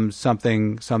tell him some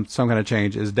kind of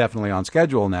change is definitely on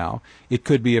schedule now. It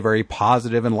could be a very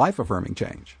positive and life-affirming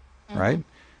change, right?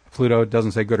 Pluto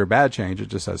doesn't say good or bad change, it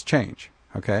just says change,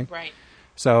 okay? Right.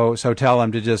 So tell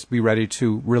him to just be ready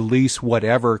to release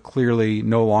whatever clearly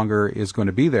no longer is going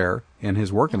to be there in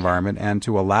his work environment, and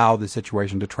to allow the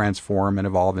situation to transform and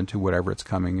evolve into whatever it's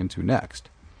coming into next.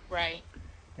 Right.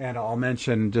 And I'll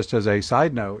mention, just as a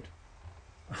side note,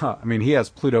 he has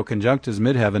Pluto conjunct his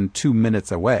midheaven 2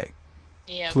 minutes away.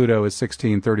 Yep. Pluto is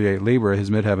 1638 Libra, his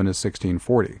midheaven is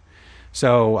 1640.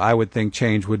 So I would think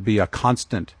change would be a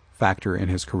constant factor in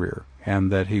his career,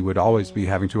 and that he would always be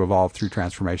having to evolve through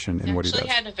transformation in what he does. He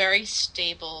actually had a very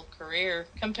stable career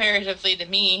comparatively to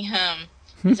me.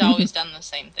 He's always done the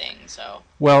same thing. So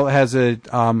well, has it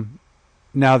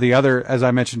now the other, as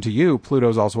I mentioned to you,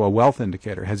 Pluto's also a wealth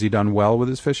indicator. Has he done well with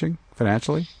his fishing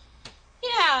financially?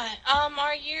 Yeah,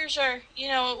 our years are,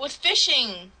 with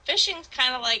fishing's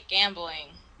kind of like gambling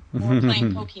or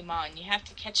playing Pokemon. You have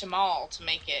to catch them all to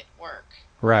make it work.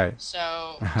 Right.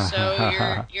 So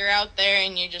you're out there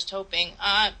and you're just hoping.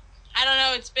 I don't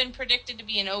know, it's been predicted to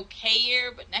be an okay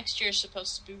year, but next year is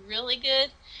supposed to be really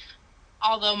good.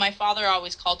 Although my father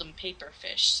always called them paper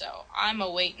fish, so I'm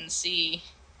a wait and see.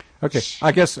 Okay,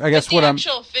 I guess what I'm... The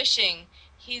actual fishing,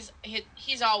 he's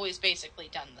always basically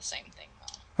done the same thing,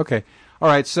 though. Okay. All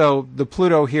right, so the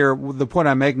Pluto here, the point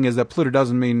I'm making is that Pluto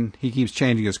doesn't mean he keeps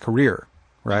changing his career,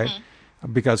 right?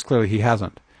 Because clearly he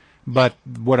hasn't. But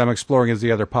what I'm exploring is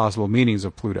the other possible meanings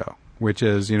of Pluto, which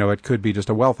is, it could be just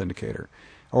a wealth indicator.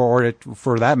 Or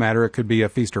for that matter, it could be a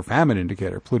feast or famine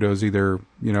indicator. Pluto's either,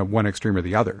 one extreme or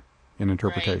the other in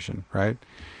interpretation, right?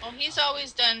 Well, he's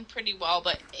always done pretty well,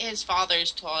 but his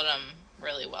father's taught him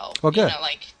really well. Well, good.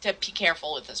 To be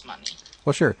careful with his money.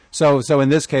 Well, sure. So in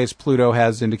this case, Pluto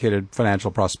has indicated financial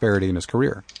prosperity in his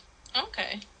career.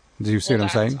 Okay. Do you see what I'm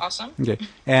saying? That's awesome. Okay.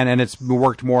 And it's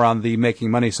worked more on the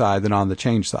making money side than on the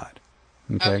change side.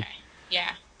 Okay.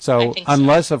 Yeah. So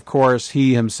unless, of course,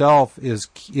 he himself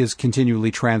is continually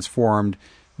transformed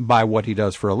by what he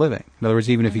does for a living. In other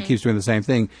words, even if he keeps doing the same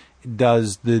thing,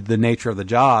 does the nature of the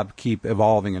job keep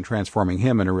evolving and transforming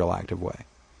him in a real active way?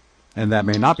 And that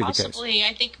may not be the case. Possibly,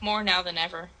 I think more now than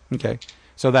ever. Okay.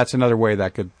 So that's another way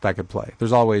that could play.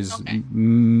 There's always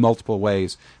multiple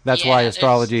ways. That's why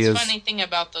astrology is... the funny thing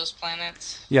about those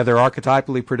planets. Yeah, they're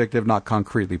archetypally predictive, not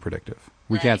concretely predictive.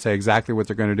 We can't say exactly what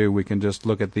they're going to do. We can just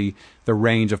look at the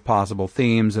range of possible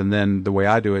themes, and then the way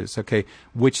I do it is, okay,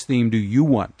 which theme do you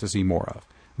want to see more of?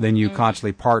 Then you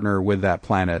constantly partner with that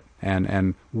planet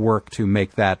and work to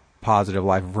make that positive,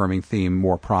 life-affirming theme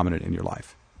more prominent in your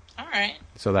life. All right.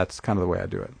 So that's kind of the way I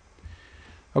do it.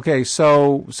 Okay,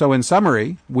 so in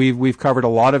summary, we've covered a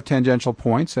lot of tangential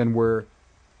points, and we're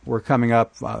coming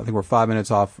up. I think we're 5 minutes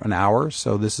off an hour,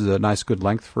 so this is a nice, good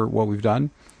length for what we've done.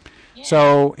 Yeah.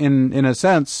 So in a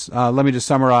sense, let me just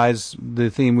summarize the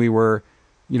theme we were,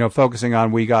 focusing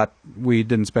on. We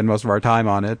didn't spend most of our time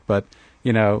on it, but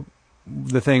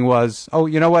the thing was,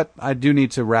 you know what? I do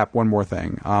need to wrap one more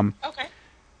thing. Okay.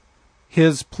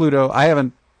 His Pluto,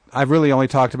 I've really only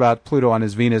talked about Pluto on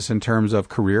his Venus in terms of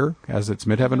career as its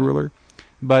midheaven ruler,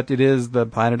 but it is the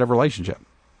planet of relationship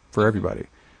for everybody.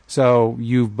 So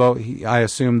I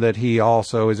assume that he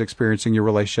also is experiencing your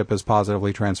relationship as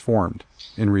positively transformed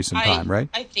in recent time, right?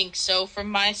 I think so. From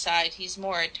my side, he's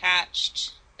more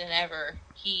attached than ever.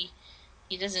 He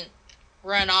doesn't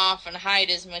run off and hide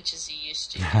as much as he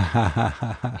used to. We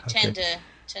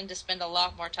tend to spend a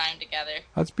lot more time together.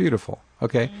 That's beautiful.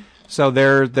 Okay. Mm-hmm. So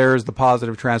there's the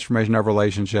positive transformation of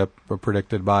relationship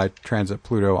predicted by transit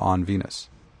Pluto on Venus.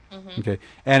 Mm-hmm. Okay.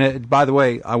 And by the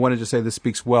way, I wanted to say this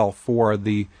speaks well for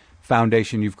the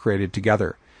foundation you've created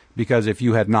together, because if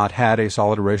you had not had a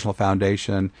solid relational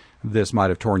foundation, this might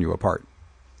have torn you apart.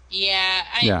 Yeah.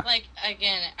 I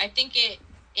think it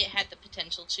had the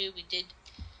potential to.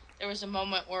 There was a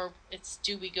moment where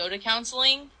do we go to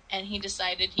counseling? And he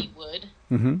decided he would.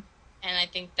 Mm-hmm. And I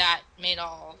think that made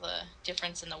all the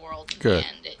difference in the world in the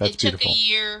end. It took a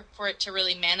year for it to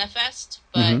really manifest,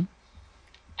 but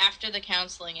after the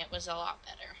counseling, it was a lot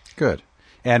better. Good.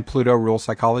 And Pluto rules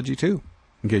psychology, too,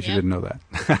 in case you didn't know that.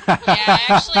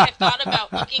 I thought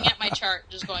about looking at my chart,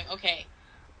 just going, okay,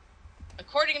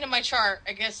 according to my chart,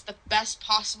 I guess the best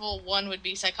possible one would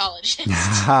be psychologist.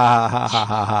 That's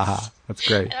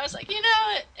great. And I was like,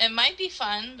 it might be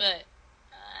fun, but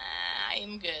I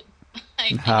am good. I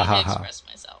need to express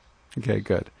myself. Okay,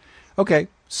 good. Okay,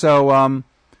 so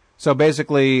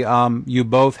basically, you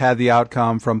both had the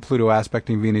outcome from Pluto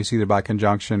aspecting Venus either by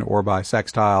conjunction or by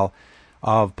sextile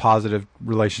of positive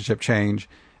relationship change,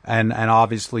 and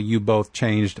obviously you both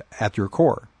changed at your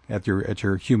core, at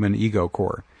your human ego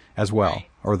core as well,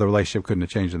 or the relationship couldn't have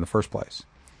changed in the first place.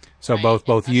 So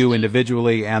both you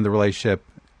individually and the relationship,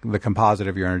 the composite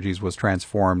of your energies was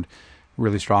transformed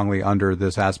really strongly under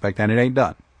this aspect, and it ain't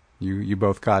done. You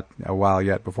both got a while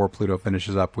yet before Pluto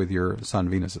finishes up with your Sun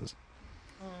Venuses.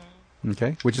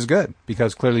 Okay, which is good,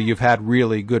 because clearly you've had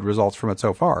really good results from it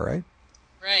so far, right?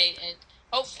 Right.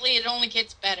 Hopefully it only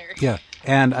gets better. Yeah,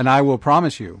 and I will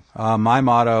promise you, my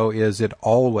motto is it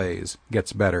always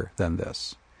gets better than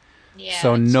this. Yeah,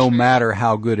 so no matter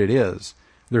how good it is,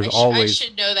 there's always... I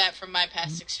should know that from my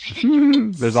past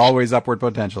experience. There's always upward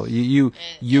potential. You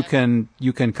can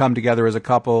come together as a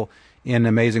couple in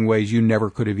amazing ways you never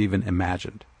could have even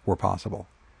imagined were possible.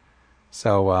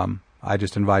 So I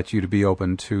just invite you to be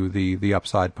open to the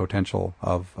upside potential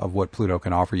of what Pluto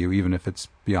can offer you, even if it's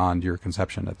beyond your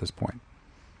conception at this point.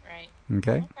 Right.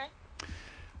 Okay?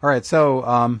 All right,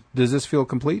 so does this feel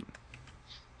complete?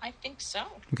 I think so.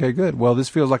 Okay, good. Well, this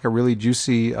feels like a really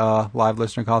juicy live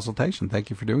listener consultation.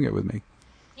 Thank you for doing it with me.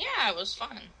 Yeah, it was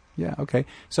fun. Yeah, okay.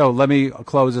 So let me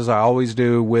close, as I always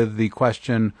do, with the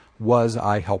question, was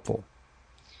I helpful?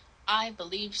 I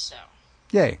believe so.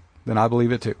 Yay. Then I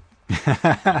believe it too.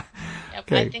 Yep,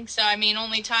 okay. I think so. I mean,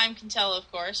 only time can tell,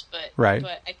 of course, but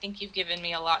I think you've given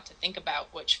me a lot to think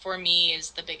about, which for me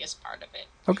is the biggest part of it.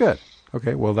 Oh, good.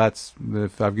 Okay, well,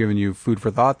 if I've given you food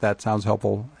for thought, that sounds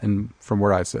helpful from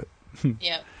where I sit.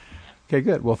 Yep. Okay,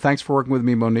 good. Well, thanks for working with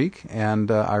me, Monique, and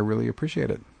I really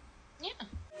appreciate it. Yeah.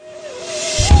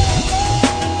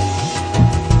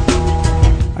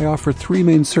 I offer 3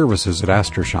 main services at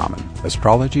Astro Shaman: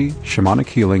 astrology, shamanic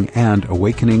healing, and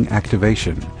awakening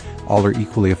activation. All are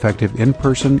equally effective in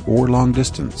person or long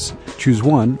distance. Choose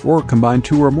one or combine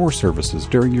 2 or more services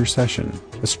during your session.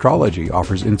 Astrology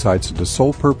offers insights into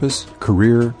soul purpose,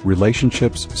 career,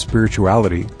 relationships,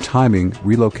 spirituality, timing,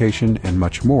 relocation, and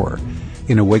much more.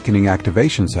 In Awakening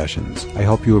Activation sessions, I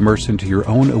help you immerse into your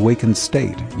own awakened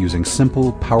state using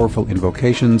simple, powerful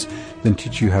invocations, then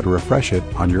teach you how to refresh it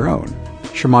on your own.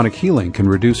 Shamanic healing can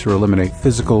reduce or eliminate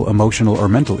physical, emotional, or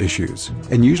mental issues,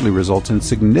 and usually results in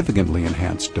significantly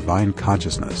enhanced divine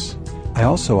consciousness. I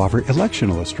also offer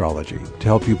electional astrology to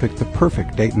help you pick the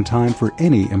perfect date and time for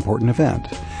any important event.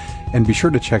 And be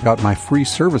sure to check out my free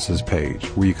services page,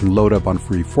 where you can load up on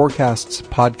free forecasts,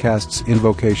 podcasts,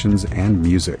 invocations, and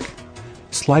music.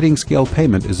 Sliding scale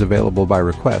payment is available by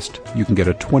request. You can get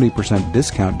a 20%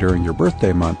 discount during your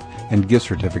birthday month, and gift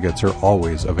certificates are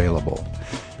always available.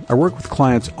 I work with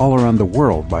clients all around the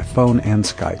world by phone and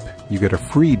Skype. You get a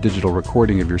free digital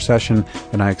recording of your session,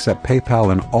 and I accept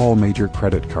PayPal and all major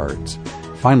credit cards.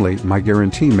 Finally, my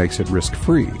guarantee makes it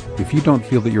risk-free. If you don't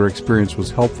feel that your experience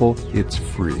was helpful, it's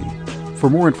free. For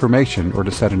more information or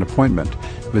to set an appointment,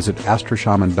 visit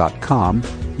astroshaman.com,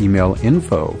 email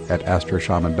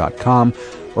info@astroshaman.com,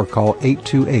 or call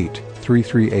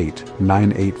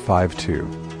 828-338-9852.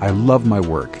 I love my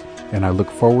work, and I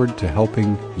look forward to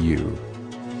helping you.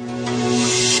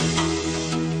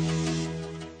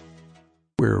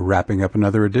 We're wrapping up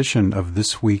another edition of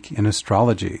This Week in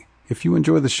Astrology. If you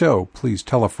enjoy the show, please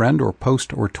tell a friend or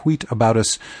post or tweet about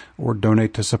us or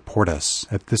donate to support us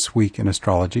at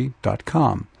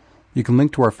thisweekinastrology.com. You can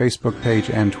link to our Facebook page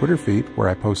and Twitter feed, where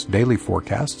I post daily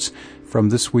forecasts,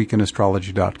 from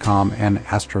thisweekinastrology.com and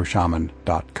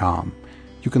astroshaman.com.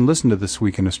 You can listen to This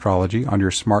Week in Astrology on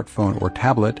your smartphone or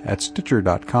tablet at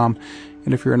stitcher.com.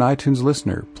 And if you're an iTunes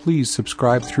listener, please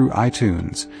subscribe through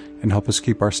iTunes and help us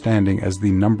keep our standing as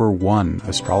the #1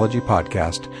 astrology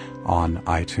podcast on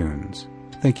iTunes.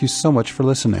 Thank you so much for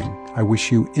listening. I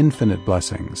wish you infinite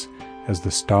blessings as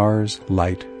the stars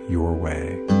light your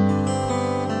way.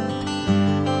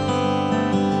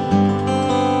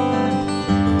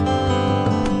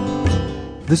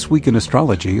 This Week in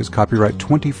Astrology is copyright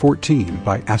 2014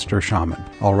 by Astro Shaman.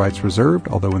 All rights reserved,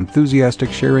 although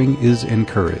enthusiastic sharing is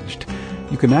encouraged.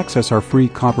 You can access our free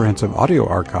comprehensive audio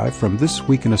archive from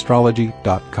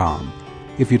thisweekinastrology.com.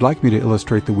 If you'd like me to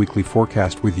illustrate the weekly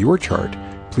forecast with your chart,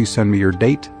 please send me your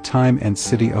date, time, and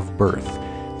city of birth.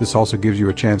 This also gives you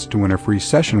a chance to win a free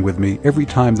session with me every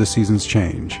time the seasons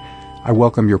change. I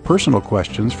welcome your personal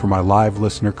questions for my live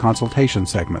listener consultation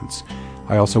segments.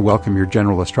 I also welcome your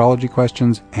general astrology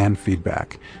questions and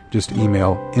feedback. Just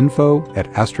email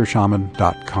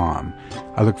info@astroshaman.com.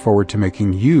 I look forward to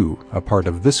making you a part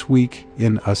of This Week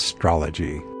in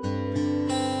Astrology.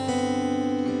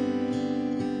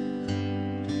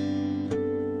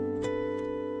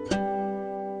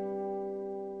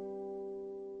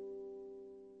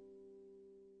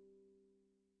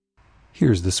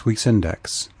 Here's this week's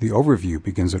index. The overview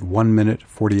begins at 1 minute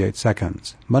 48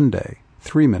 seconds. Monday,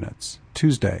 3 minutes.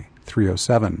 Tuesday,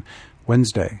 3:07.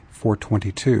 Wednesday,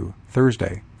 4:22.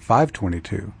 Thursday,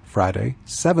 5:22. Friday,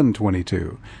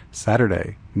 7:22.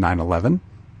 Saturday, 9:11.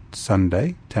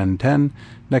 Sunday, 10:10.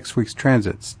 Next week's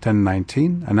transits,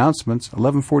 10:19. Announcements,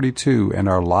 11:42. And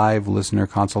our live listener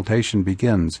consultation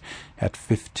begins at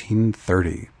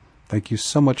 15:30. Thank you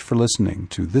so much for listening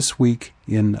to This Week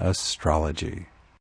in Astrology.